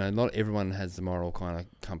 Like, not everyone has the moral kind of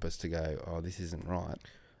compass to go, oh, this isn't right.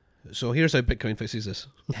 So here's how Bitcoin fixes this.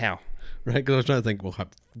 How? Right, because I was trying to think,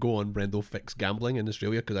 go on, Brendo, fix gambling in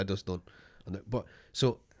Australia, because I just don't. But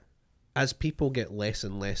so as people get less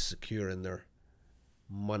and less secure in their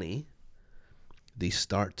money, they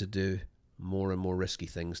start to do more and more risky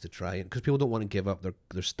things to try it, because people don't want to give up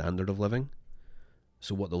their standard of living.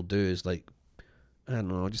 So what they'll do is, like, I don't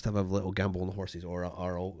know, I'll just have a little gamble on the horses, or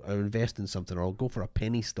I'll invest in something, or I'll go for a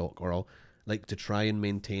penny stock, or I'll like to try and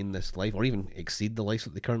maintain this life, or even exceed the life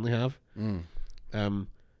that they currently have.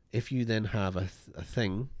 If you then have a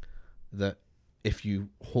thing that if you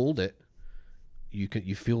hold it,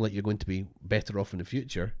 you feel like you're going to be better off in the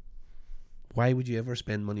future, why would you ever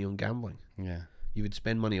spend money on gambling? Yeah. You would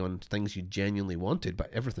spend money on things you genuinely wanted,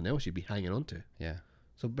 but everything else you'd be hanging on to. Yeah.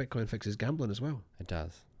 So Bitcoin fixes gambling as well. It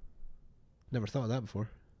does. Never thought of that before,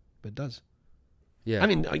 but it does. Yeah. I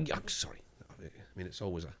mean, I'm sorry. I mean, it's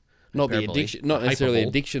always not the hyperbole, addiction, not necessarily hyperbole.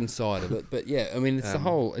 addiction side of it, but yeah, I mean, it's the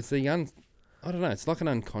whole, it's the I don't know, it's like an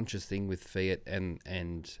unconscious thing with fiat and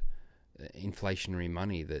inflationary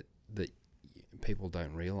money that people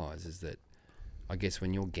don't realise, is that I guess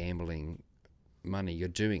when you're gambling money, you're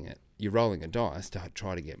doing it, you're rolling a dice to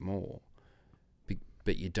try to get more,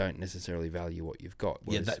 but you don't necessarily value what you've got.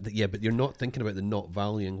 Yeah, but you're not thinking about the not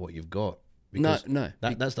valuing what you've got. No.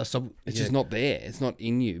 That's some. It's just not there. It's not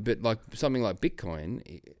in you. But like something like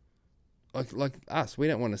Bitcoin, like us, we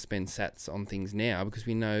don't want to spend sats on things now, because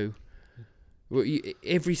we know. Well,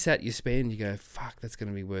 every sat you spend, you go, fuck, that's going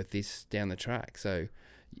to be worth this down the track. So,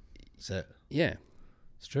 That's it. Yeah,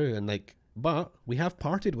 It's true, and but we have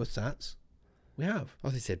partied with sats. We have. Oh,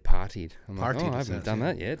 they said partied. I'm like, Partied I with haven't sats, done yeah.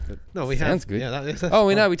 that yet. But No, we sounds have. good. Yeah, that's Oh,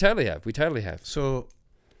 we know. We totally have. We totally have. So,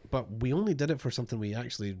 but we only did it for something we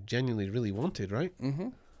actually genuinely really wanted, right? Mm-hmm.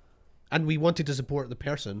 And we wanted to support the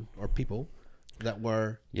person or people that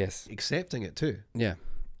were Yes. accepting it too. Yeah.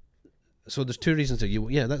 So there's two reasons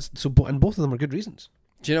there. That's so, and both of them are good reasons.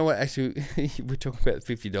 Do you know what? Actually, we're talking about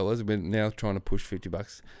 $50. We're now trying to push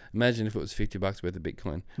 $50. Imagine if it was $50 worth of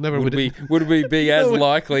Bitcoin. Never would we be as No,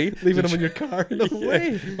 likely leaving them in your car? No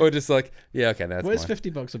way. or just like, yeah, okay, that's What is fine.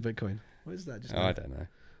 $50 of Bitcoin? What is that? Just Oh, I don't know.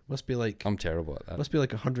 must be like I'm terrible at that. must be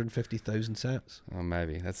like 150,000 sats. Oh,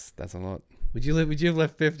 maybe that's a lot. Would you have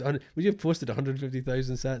left 50? Would you have posted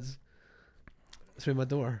 150,000 sats through my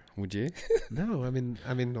door? Would you? No, I mean,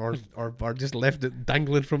 or just left it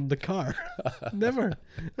dangling from the car. Never.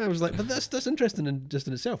 I was like, but that's interesting in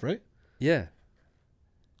itself, right? Yeah.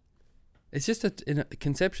 It's just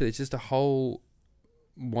conceptually, it's just a whole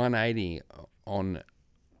 180 on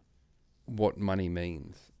what money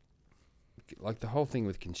means. Like the whole thing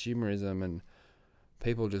with consumerism and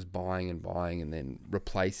people just buying and then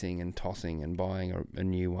replacing and tossing and buying a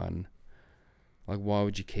new one. Like, why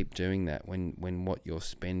would you keep doing that when what you're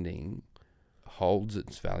spending holds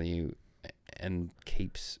its value and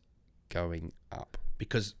keeps going up?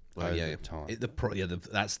 Because over time.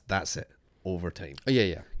 That's it. Over time, Oh,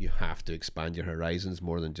 yeah. you have to expand your horizons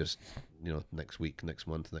more than just next week, next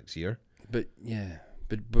month, next year. But yeah,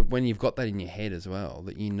 but when you've got that in your head as well,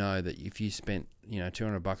 that you know that if you spent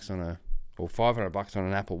 $200 on or $500 on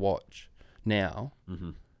an Apple Watch now.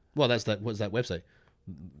 Well, that's that. What's that website?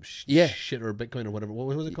 Yeah. Shit or Bitcoin or whatever. What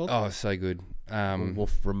was it called? Oh, so good. We'll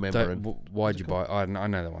remember. Why'd you buy? I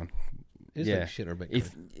know the one. It's Yeah. like shit or Bitcoin.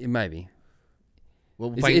 If maybe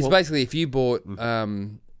well, it's basically if you bought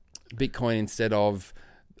Bitcoin instead of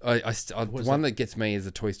the one that gets me is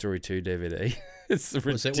the Toy Story 2 DVD. It's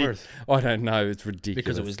what's it worth? I don't know. It's ridiculous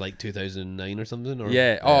Because it was like 2009 or something. Or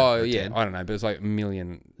yeah. or Yeah. 10 I don't know, but it was like a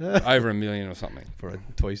million, over $1 million or something. for a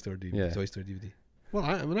Toy Story DVD. Yeah. Toy Story DVD. Well,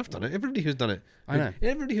 I mean, I've done it. Everybody who's done it, I know.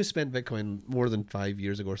 Everybody who spent Bitcoin more than 5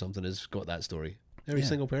 years ago or something has got that story. Every Yeah.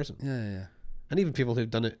 single person, Yeah. and even people who've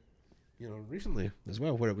done it, recently as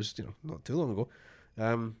well, where it was not too long ago.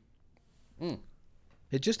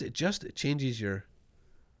 It changes your.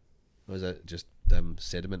 Was it just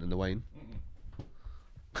sediment in the wine?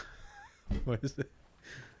 What is it?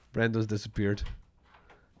 Brendo's disappeared.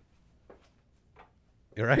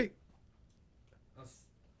 You right?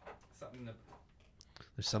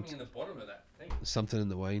 There's something in the bottom of that thing. in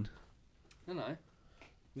the wine. No.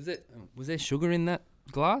 Was there sugar in that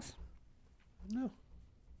glass? No.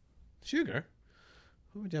 Sugar?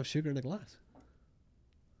 Why would you have sugar in a glass?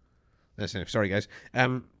 Sorry, guys.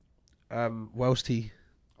 Whilst he.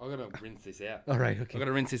 I gotta rinse this out. All right. I Okay.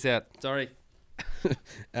 gotta rinse this out. Sorry.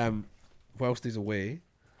 Whilst he's away,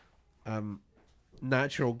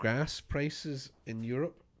 natural gas prices in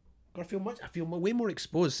Europe. God, I feel way more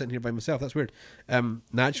exposed sitting here by myself. That's weird.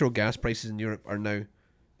 Natural gas prices in Europe are now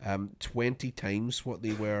 20 times what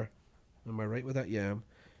they were. Am I right with that? Yeah,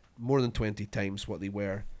 more than 20 times what they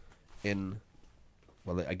were in.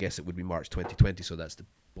 Well, I guess it would be March 2020, so that's the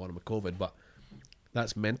bottom of COVID. But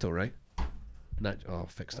that's mental, right?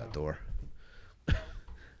 Fix that door.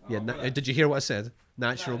 Did you hear what I said?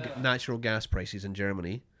 Natural gas prices in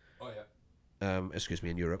Germany. Oh yeah.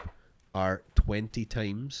 In Europe, are 20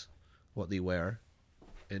 times what they were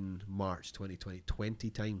in March 2020. 20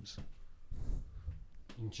 times.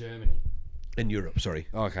 In Germany. In Europe, sorry.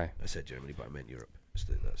 Oh, okay. I said Germany, but I meant Europe.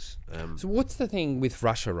 So what's the thing with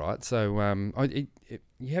Russia, right? So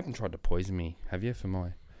you haven't tried to poison me, have you, for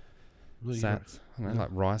my sats? I don't know,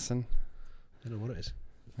 like ricin. I don't know what it is.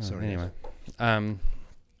 Oh, Sorry. anyway.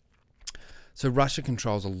 So Russia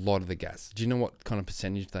controls a lot of the gas. Do you know what kind of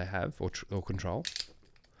percentage they have or control?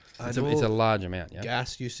 It's a large amount, yeah.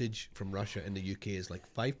 Gas usage from Russia in the UK is like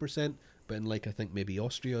 5%, but in I think maybe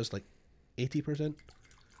Austria is like 80%.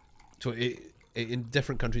 So in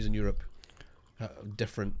different countries in Europe,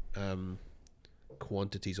 different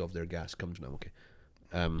quantities of their gas comes now. Okay.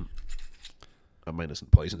 Mine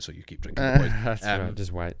isn't poison, so you keep drinking the poison. That's right.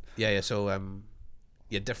 Just wait. Yeah. So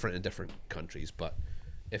different in different countries, but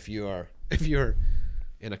if you're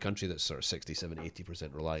in a country that's sort of 60, 70,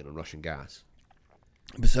 80% reliant on Russian gas.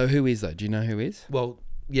 So who is though? Do you know who is? Well,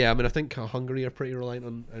 yeah. I mean, I think Hungary are pretty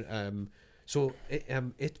reliant on. So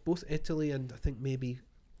it's both Italy and I think maybe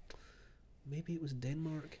it was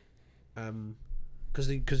Denmark.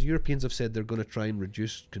 Because Europeans have said they're going to try and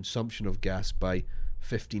reduce consumption of gas by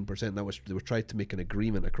 15%. They were trying to make an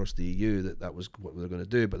agreement across the EU that was what they were going to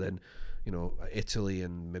do, but then Italy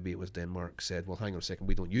and maybe it was Denmark said, well, hang on a second,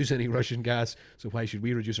 we don't use any Russian gas, so why should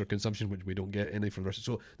we reduce our consumption when we don't get any from Russia?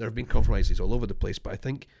 So there have been compromises all over the place, but I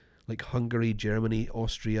think like Hungary, Germany,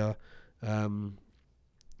 Austria,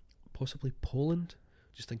 possibly Poland,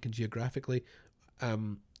 just thinking geographically,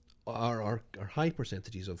 are high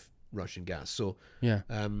percentages of Russian gas. So Yeah.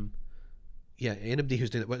 Anybody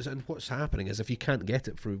who's doing it, and what's happening is if you can't get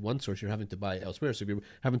it through one source, you're having to buy it elsewhere. So if you're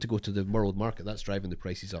having to go to the world market, that's driving the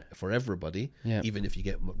prices up for everybody, Yeah. even if you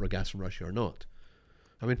get gas from Russia or not.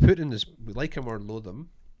 I mean, Putin is, we like him or loathe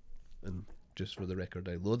him, and just for the record,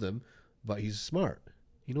 I loathe him, but he's smart.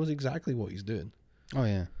 He knows exactly what he's doing. Oh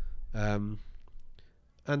yeah.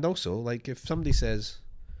 And also, like, if somebody says,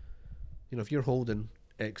 if you're holding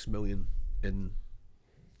X million in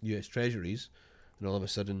US treasuries, and all of a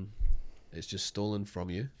sudden it's just stolen from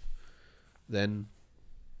you, then,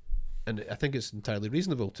 and I think it's entirely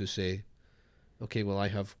reasonable to say, okay, well, I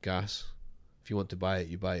have gas. If you want to buy it,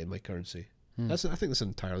 you buy it in my currency. I think that's an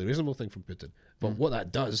entirely reasonable thing from Putin. But what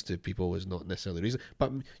that does to people is not necessarily reason.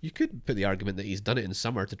 But you could put the argument that he's done it in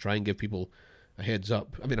summer to try and give people a heads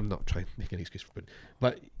up. I mean, I'm not trying to make any excuse for Putin,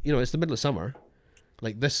 but it's the middle of summer.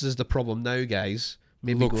 Like, this is the problem now, guys.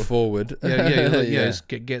 Maybe Look forward. Yeah. Yeah.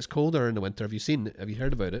 It gets colder in the winter. Have you seen it? Have you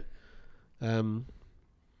heard about it? I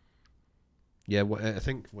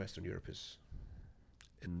think Western Europe is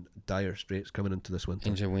in dire straits coming into this winter.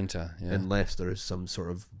 Into winter, yeah. Unless there is some sort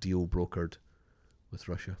of deal brokered with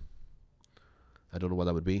Russia. I don't know what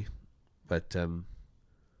that would be, but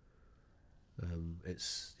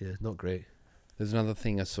it's not great. There's another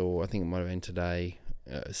thing I saw. I think it might have been today.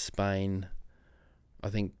 Spain, I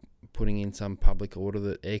think, putting in some public order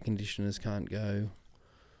that air conditioners can't go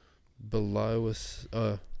below us.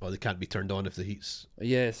 Or they can't be turned on if the heat's...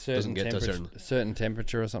 Yeah, certain Doesn't get to a temperature, certain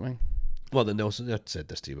temperature or something. Well, then they also, I said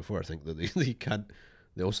this to you before, I think, that they can't...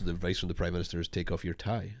 They also, the advice from the Prime Minister is take off your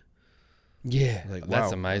tie. Yeah, Like, that's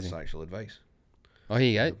wow, amazing. That's actual advice. Oh, here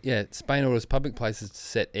you go. Yeah, Spain orders public places to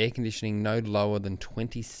set air conditioning no lower than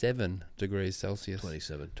 27 degrees Celsius.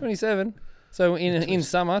 27. 27? So in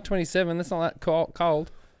summer, 27, that's not that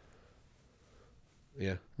cold.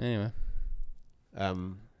 Yeah. Anyway.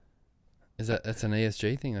 That's an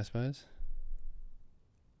ESG thing, I suppose?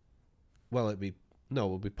 Well, it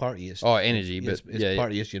would be part ESG. Oh, energy, but it's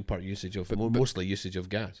part ESG and part usage of, mostly usage of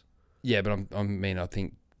gas. Yeah, but I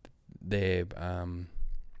think they're...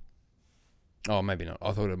 Oh, maybe not.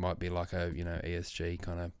 I thought it might be like a, ESG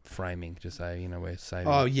kind of framing to say, we're saving.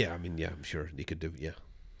 Oh, yeah. I mean, yeah, I'm sure they could do. Yeah,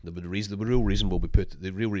 the real reason will be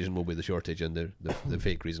the shortage, and the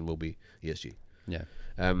fake reason will be ESG. Yeah.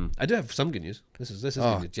 I do have some good news. This is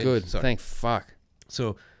oh, good. Sorry. Thank fuck.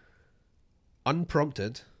 So,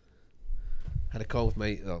 unprompted, I had a call with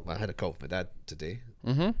my dad today,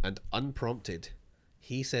 and unprompted,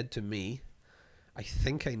 he said to me, "I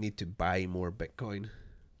think I need to buy more Bitcoin."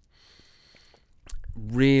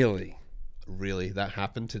 Really? Really, that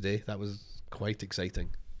happened today. That was quite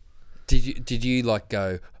exciting. Did you like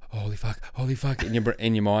go holy fuck in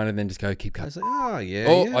your mind and then just go keep I cut? was like, oh yeah.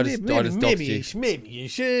 Oh, yeah, I just doxed you. Maybe you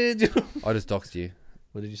should. I just doxed you.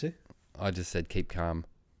 What did you say? I just said keep calm.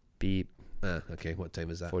 Beep. Okay. What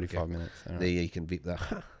time is that? 45 minutes. There you can beep that.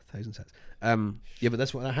 1,000 sats. Yeah, but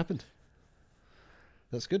that's what that happened.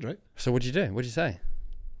 That's good, right? So what'd you do? What'd you say?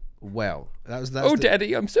 Well, that's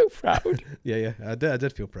Daddy, I'm so proud. yeah, I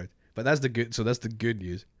did feel proud. But that's the good. So that's the good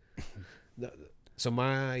news. So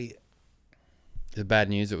the bad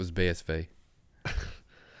news, it was BSV.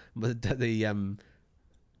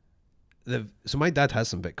 So my dad has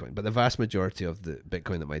some Bitcoin, but the vast majority of the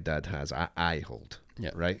Bitcoin that my dad has, I hold.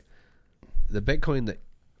 Yeah. Right. The Bitcoin that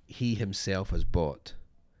he himself has bought,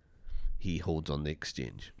 he holds on the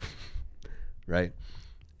exchange. Right.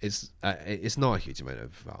 It's not a huge amount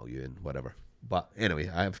of value and whatever. But anyway,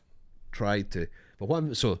 I've tried to. But what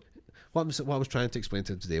I was trying to explain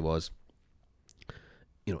to him today was,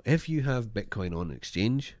 if you have Bitcoin on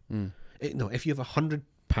exchange, if you have £100,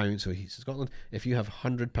 so he's Scotland, if you have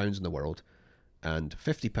 £100 in the world, and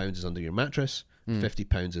 £50 is under your mattress,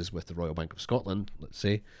 £50 is with the Royal Bank of Scotland, let's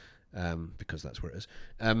say, because that's where it is.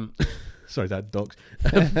 Sorry, that dogs.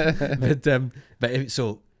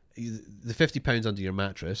 The £50 under your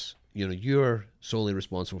mattress, you're solely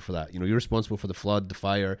responsible for that. You're responsible for the flood, the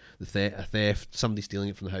fire, the theft, somebody stealing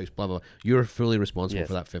it from the house, blah blah blah. You're fully responsible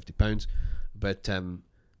for that £50. But the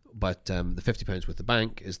 £50 with the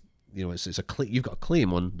bank is, it's you've got a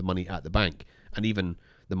claim on the money at the bank, and even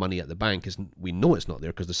the money at the bank isn't. We know it's not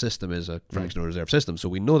there because the system is a fractional reserve system, so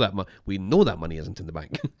we know that money isn't in the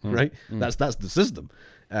bank, right? That's the system.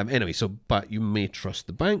 Anyway, but you may trust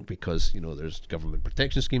the bank because there's government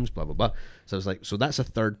protection schemes, blah blah blah. So it's like, so that's a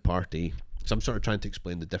third party. So I'm sort of trying to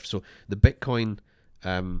explain the difference. So the Bitcoin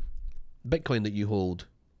that you hold,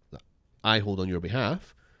 that I hold on your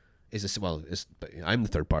behalf, I'm the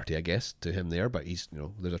third party, I guess, to him there, but he's,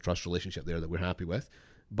 there's a trust relationship there that we're happy with.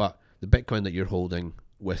 But the Bitcoin that you're holding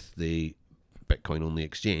with the Bitcoin only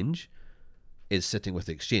exchange is sitting with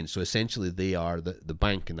the exchange. So essentially they are the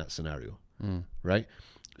bank in that scenario, right?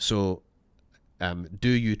 So do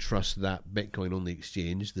you trust that Bitcoin only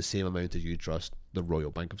exchange the same amount as you trust the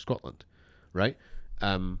Royal Bank of Scotland, right?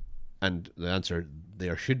 And the answer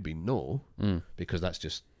there should be no, because that's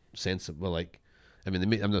just sensible. Like, I mean,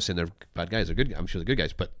 I'm not saying they're bad guys; they're good. I'm sure they're good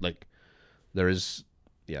guys, but like, there is,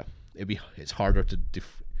 it's harder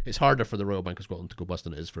for the Royal Bank of Scotland to go bust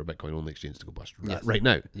than it is for a Bitcoin only exchange to go bust right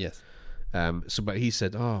now. Yes. But he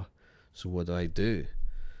said, so what do I do?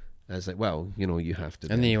 I was like, well, you have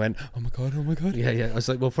to. And then you went, oh my god. Yeah. I was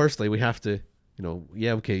like, well, firstly, we have to,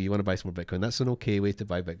 okay, you want to buy some more Bitcoin. That's an okay way to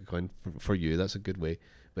buy Bitcoin for you. That's a good way.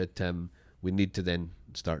 But we need to then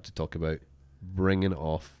start to talk about bringing it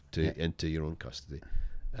off into your own custody.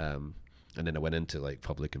 And then I went into like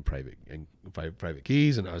public and private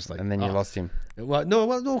keys, and I was like, and then you lost him. Well,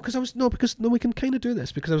 no, because we can kind of do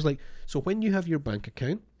this, because I was like, so when you have your bank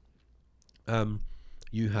account,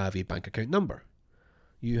 you have a bank account number.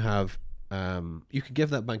 You have you can give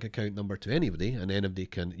that bank account number to anybody, and anybody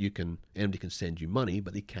can send you money,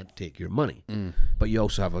 but they can't take your money. But you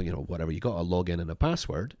also have a whatever, you got a login and a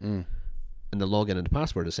password. And the login and the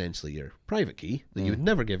password essentially your private key that you would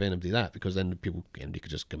never give anybody that, because then anybody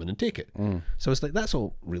could just come in and take it. So it's like, that's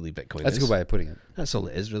all really Bitcoin That's is. a good way of putting it. That's all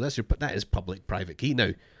it is. Really. That is public private key.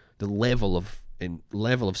 Now, the level of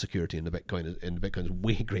security in the Bitcoin is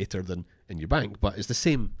way greater than in your bank, but it's the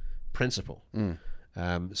same principle.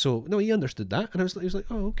 So no, he understood that, and he was like,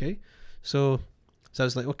 oh, okay. So I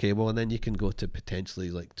was like, okay, well, and then you can go to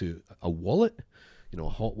potentially like to a wallet, a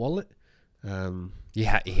hot wallet. He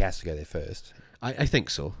has to go there first. I think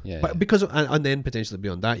so. Yeah, but yeah. because and then potentially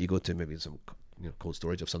beyond that, you go to maybe some cold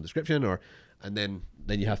storage of some description, and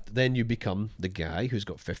then you become the guy who's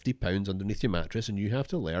got £50 underneath your mattress, and you have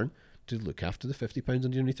to learn to look after the £50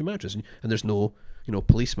 underneath your mattress, and there's no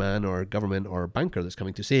policeman or government or banker that's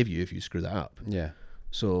coming to save you if you screw that up. Yeah.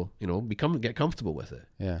 So get comfortable with it.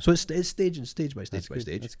 Yeah. So it's stage by stage by Good.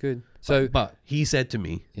 stage. That's good. So, but he said to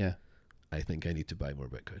me, yeah. I think I need to buy more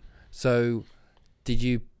Bitcoin. So, did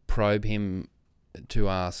you probe him to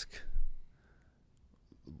ask,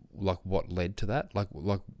 like, what led to that? Like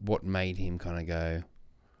what made him kind of go,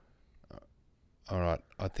 all right,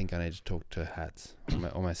 I think I need to talk to Hats. I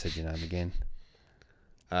almost said your name again.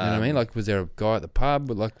 You know what I mean? Like, was there a guy at the pub?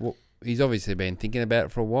 Like, what? He's obviously been thinking about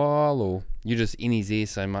it for a while, or you're just in his ear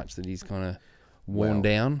so much that he's kind of worn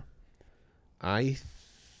down? I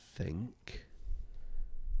think...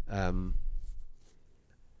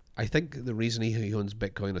 I think the reason he owns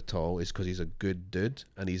Bitcoin at all is because he's a good dude,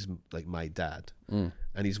 and he's like my dad, and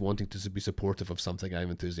he's wanting to be supportive of something I'm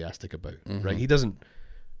enthusiastic about. Right? He doesn't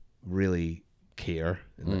really care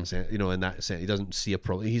in that sense. In that sense, he doesn't see a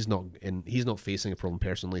problem. He's not facing a problem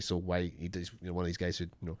personally. So why he does? One of these guys who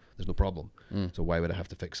there's no problem. So why would I have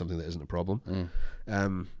to fix something that isn't a problem?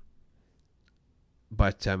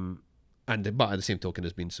 But at the same token,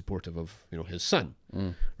 has been supportive of his son,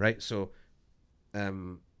 right? So.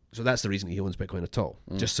 So that's the reason he owns Bitcoin at all,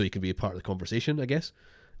 just so he can be a part of the conversation, I guess.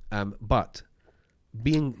 But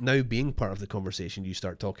being part of the conversation, you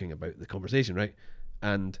start talking about the conversation, right?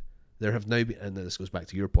 And there have now been, and this goes back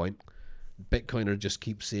to your point, Bitcoiners just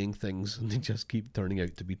keep saying things and they just keep turning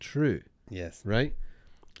out to be true. Yes. Right?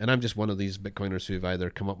 And I'm just one of these Bitcoiners who've either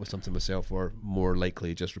come up with something myself or more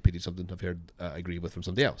likely just repeated something I've heard agree with from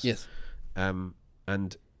somebody else. Yes. And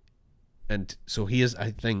so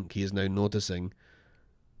I think he is now noticing,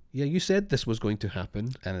 yeah, you said this was going to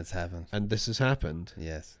happen. And it's happened. And this has happened.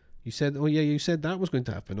 Yes. You said, oh yeah, you said that was going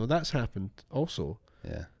to happen. Oh, that's happened also.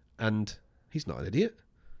 Yeah. And he's not an idiot.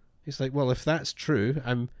 He's like, well, if that's true,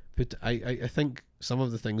 I think some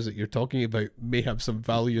of the things that you're talking about may have some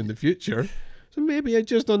value in the future. So maybe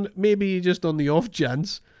just on the off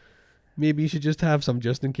chance, maybe you should just have some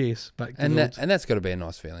just in case. And that's got to be a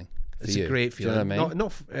nice feeling. It's a great feeling. Do you know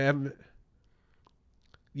what I mean?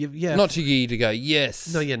 Yeah. Not to you to go,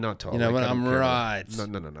 yes. No, yeah, not at all. When I'm right.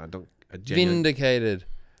 No. I don't. Vindicated.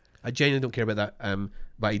 I genuinely don't care about that.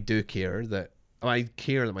 But I do care that my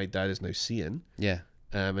dad is now seeing. Yeah.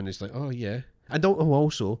 And it's like, oh yeah. I don't. Oh,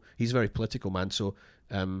 also, he's a very political man. So,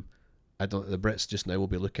 I don't. The Brits just now will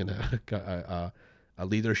be looking at a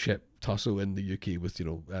leadership tussle in the UK with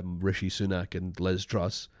Rishi Sunak and Liz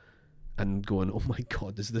Truss. And going, oh my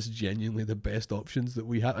God, is this genuinely the best options that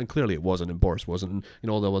we have? And clearly it wasn't, and Boris wasn't,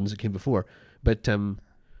 and all the ones that came before. But people,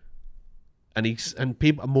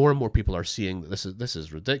 more and more people are seeing that this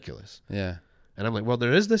is ridiculous. Yeah. And I'm like, well,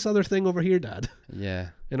 there is this other thing over here, Dad. Yeah.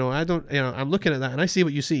 I'm looking at that and I see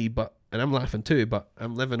what you see, and I'm laughing too, but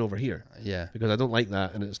I'm living over here. Yeah. Because I don't like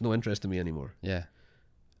that, and it's no interest to me anymore. Yeah.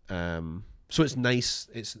 So it's nice.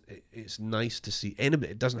 It's nice to see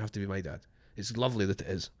anybody. It doesn't have to be my dad. It's lovely that it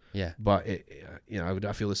is. Yeah. But I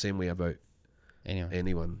feel the same way about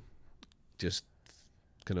anyone just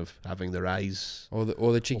kind of having their eyes. Or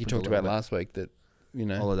the chick you opened talked a little about bit. last week that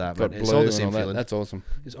all of that. got It's blue all the and same all that. feeling. That's awesome.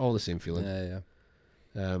 It's all the same feeling. Yeah.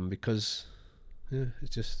 Because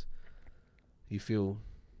it's just you feel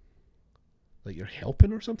like you're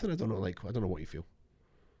helping or something. I don't know. I don't know what you feel.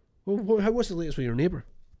 Well, what's the latest with your neighbour?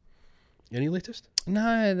 Any latest?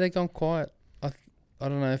 No, they've gone quiet. I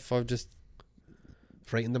don't know if I've just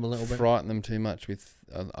frightened them a little bit. Frightened them too much with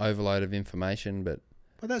an overload of information, but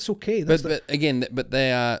that's okay. But again,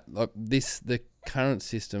 they are like this. The current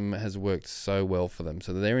system has worked so well for them,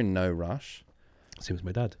 so they're in no rush. Same as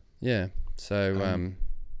my dad. Yeah. So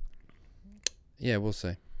yeah, we'll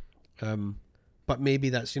see. But maybe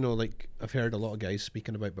that's like I've heard a lot of guys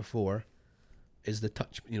speaking about before, is the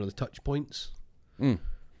touch the touch points.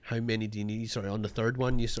 How many do you need? Sorry, on the third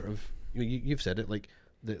one, you sort of you've said it like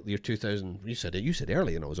the year 2000. You said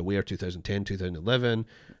earlier. I was aware 2010, 2011,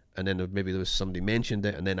 and then maybe there was somebody mentioned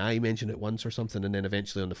it, and then I mentioned it once or something, and then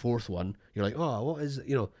eventually on the fourth one, you're like, oh, what is it?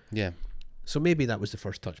 Yeah. So maybe that was the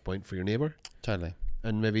first touch point for your neighbour, Totally.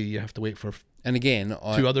 and maybe you have to wait for And again,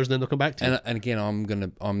 two others, and then they'll come back to you. and again,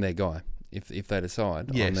 I'm their guy. If they decide,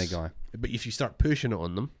 I'm their guy. But if you start pushing it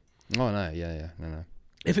on them, Oh no, yeah, no.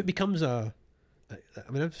 if it becomes I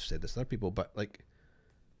mean, I've said this to other people, but like,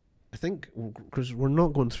 I think because we're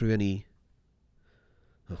not going through any.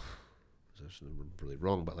 That's really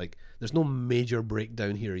wrong, but like, there's no major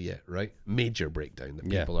breakdown here yet, right? Major breakdown that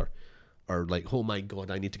people are like, oh my god,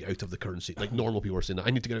 I need to get out of the currency. Like normal people are saying that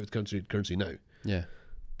I need to get out of the currency now. Yeah.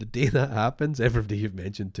 The day that happens, everybody you've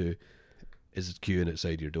mentioned to is queuing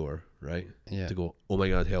outside your door, right? Yeah. To go, oh my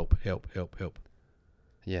god, help.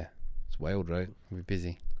 Yeah. It's wild, right? We'll be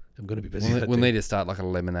busy. I'm going to be busy. We'll need to start like a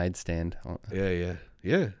lemonade stand. Yeah.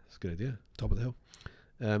 It's a good idea. Top of the hill.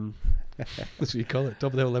 That's what you call it.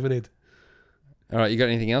 Top of the hill lemonade. All right, you got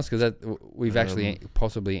anything else? Because we've actually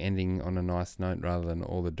possibly ending on a nice note rather than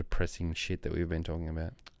all the depressing shit that we've been talking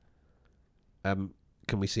about.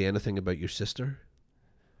 Can we say anything about your sister?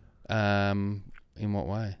 In what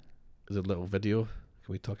way? There's a little video.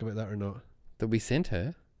 Can we talk about that or not? That we sent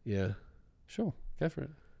her? Yeah. Sure, go for it.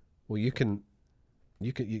 Well, do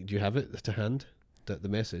you have it to hand? The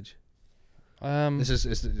message.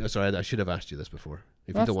 Sorry, I should have asked you this before.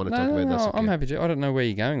 If you don't want to talk about it, that's okay. I'm happy to. I don't know where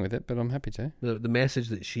you're going with it, but I'm happy to. The message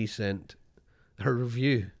that she sent, her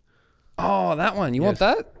review. Oh, that one. You want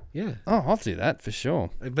that? Yeah. Oh, I'll do that for sure.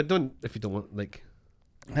 But if you don't want, like...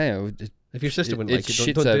 Hey, if your sister wouldn't like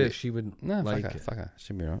it, don't do it if she wouldn't like it. Fuck her.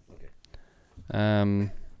 She'll be right.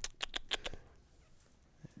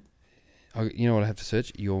 Okay. You know what I have to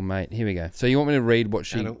search? Your mate. Here we go. So you want me to read what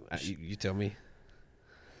she... You tell me.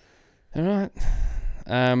 All right.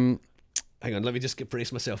 Hang on, let me just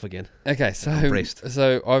brace myself again. Okay, I'm braced.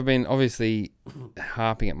 So I've been obviously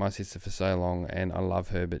harping at my sister for so long, and I love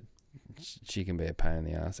her, but she can be a pain in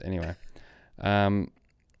the ass. Anyway,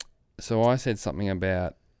 so I said something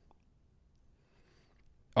about...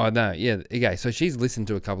 Oh, no, yeah, okay, so she's listened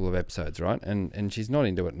to a couple of episodes, right? And she's not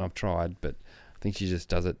into it, and I've tried, but I think she just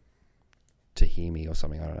does it to hear me or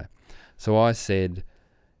something, I don't know. So I said,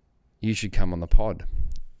 you should come on the pod.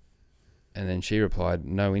 And then she replied,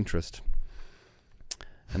 no interest.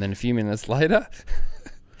 And then a few minutes later,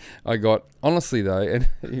 I got, honestly though, and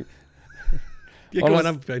I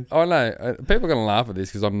know people are going to laugh at this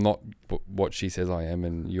because I'm not what she says I am,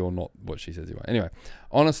 and you're not what she says you are. Anyway,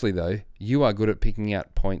 honestly though, you are good at picking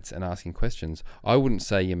out points and asking questions. I wouldn't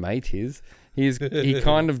say your mate is. He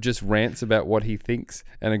kind of just rants about what he thinks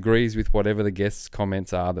and agrees with whatever the guest's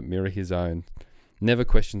comments are that mirror his own. Never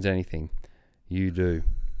questions anything. You do.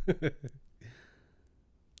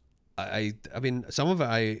 I mean, some of it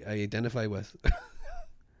I identify with.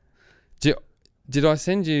 Did I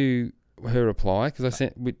send you her reply? Because I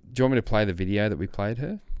sent. Do you want me to play the video that we played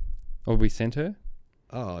her, or we sent her?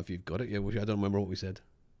 Oh, if you've got it, yeah. I don't remember what we said.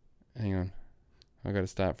 Hang on, I got to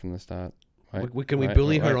start from the start. Can we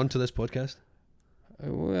bully her onto this podcast?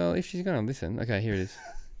 Well, if she's going to listen, okay. Here it is.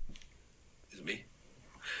 It's me.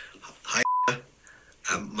 Hi.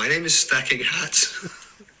 My name is Stacking Hats.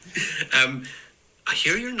 I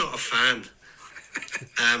hear you're not a fan.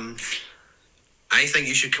 I think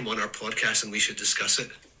you should come on our podcast and we should discuss it.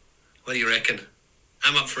 What do you reckon?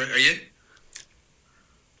 I'm up for it. Are you?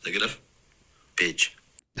 Look enough. Bitch.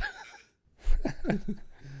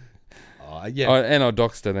 Yeah. Oh, and I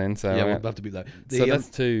doxed her then, so yeah, we'll have to beat that. So that's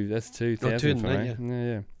 2,000 for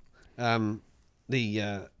me.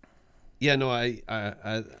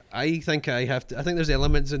 I think I have to. I think there's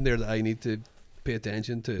elements in there that I need to pay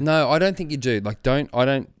attention to. No, I don't think you do. Like, don't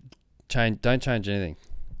change anything.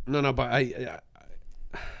 No, but I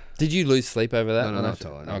did you lose sleep over that? No, not at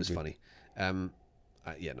all. No, it was funny. No,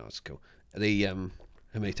 it's cool.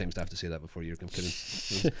 How many times do I have to say that before you're kidding?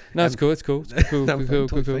 No, it's cool. It's cool. It's cool.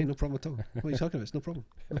 Cool. Fine, no problem at all. What are you talking about? It's no problem.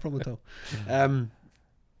 No problem at all.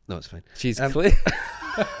 No, it's fine. She's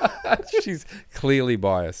she's clearly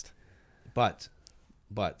biased. But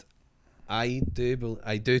I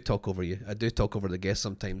do talk over you. I do talk over the guests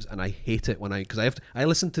sometimes, and I hate it when because I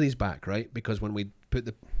listen to these back, right? Because when we put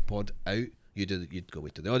the pod out, you'd go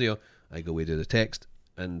wait to the audio, I go wait to the text,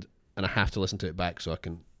 and I have to listen to it back so I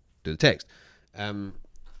can do the text.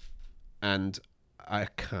 And I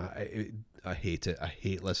can't. I hate it. I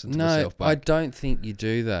hate listening to myself back. I don't think you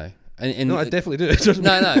do though. And no, I definitely do.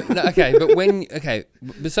 No. Okay,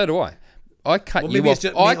 but so do I. I cut you off.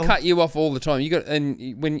 Cut you off all the time. I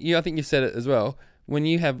think you said it as well. When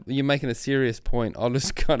you're making a serious point, I'll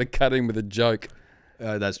just kind of cut in with a joke.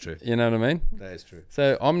 That's true. You know what I mean? That is true.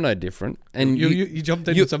 So I'm no different. And you jumped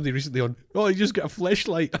into somebody recently on. Oh, you just got a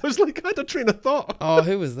fleshlight. I was like, I had a train of thought. Oh,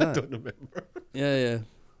 who was that? I don't remember. Yeah.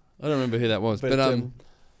 I don't remember who that was, but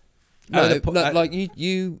No, like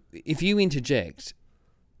you, if you interject,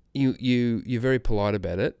 you're very polite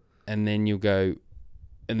about it, and then you'll go,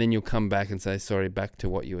 and then you'll come back and say, sorry, back to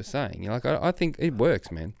what you were saying. You're like, I think it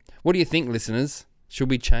works, man. What do you think, listeners? Should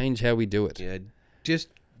we change how we do it? Yeah, just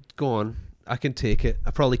go on. I can take it.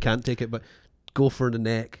 I probably can't take it, but go for the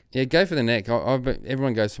neck. Yeah, go for the neck.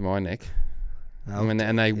 Everyone goes for my neck.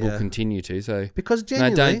 And they will continue to. So because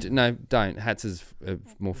genuinely, don't. Hats is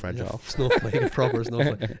more fragile. Snowflake, proper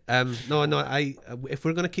snowflake. If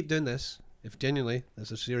we're gonna keep doing this, if genuinely, that's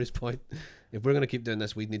a serious point. If we're gonna keep doing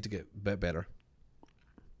this, we need to get a bit better.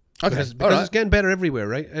 Okay, because it's getting better everywhere,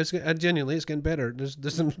 right? Genuinely, it's getting better.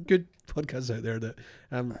 There's some good podcasts out there that.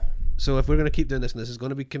 So if we're gonna keep doing this, and this is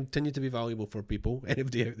gonna continue to be valuable for people,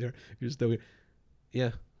 anybody out there who's still,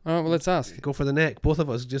 yeah. All right, well, let's ask. Go for the neck. Both of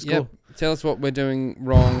us, just go. Tell us what we're doing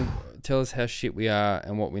wrong. Tell us how shit we are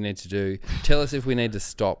and what we need to do. Tell us if we need to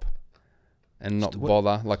stop and not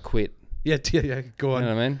bother, like quit. Yeah, go on. You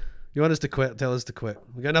know what I mean? You want us to quit? Tell us to quit.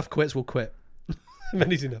 We got enough quits, we'll quit.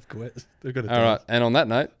 Many's enough quits. They're gonna. All right, and on that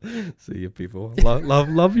note, see you people.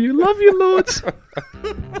 Love you loads.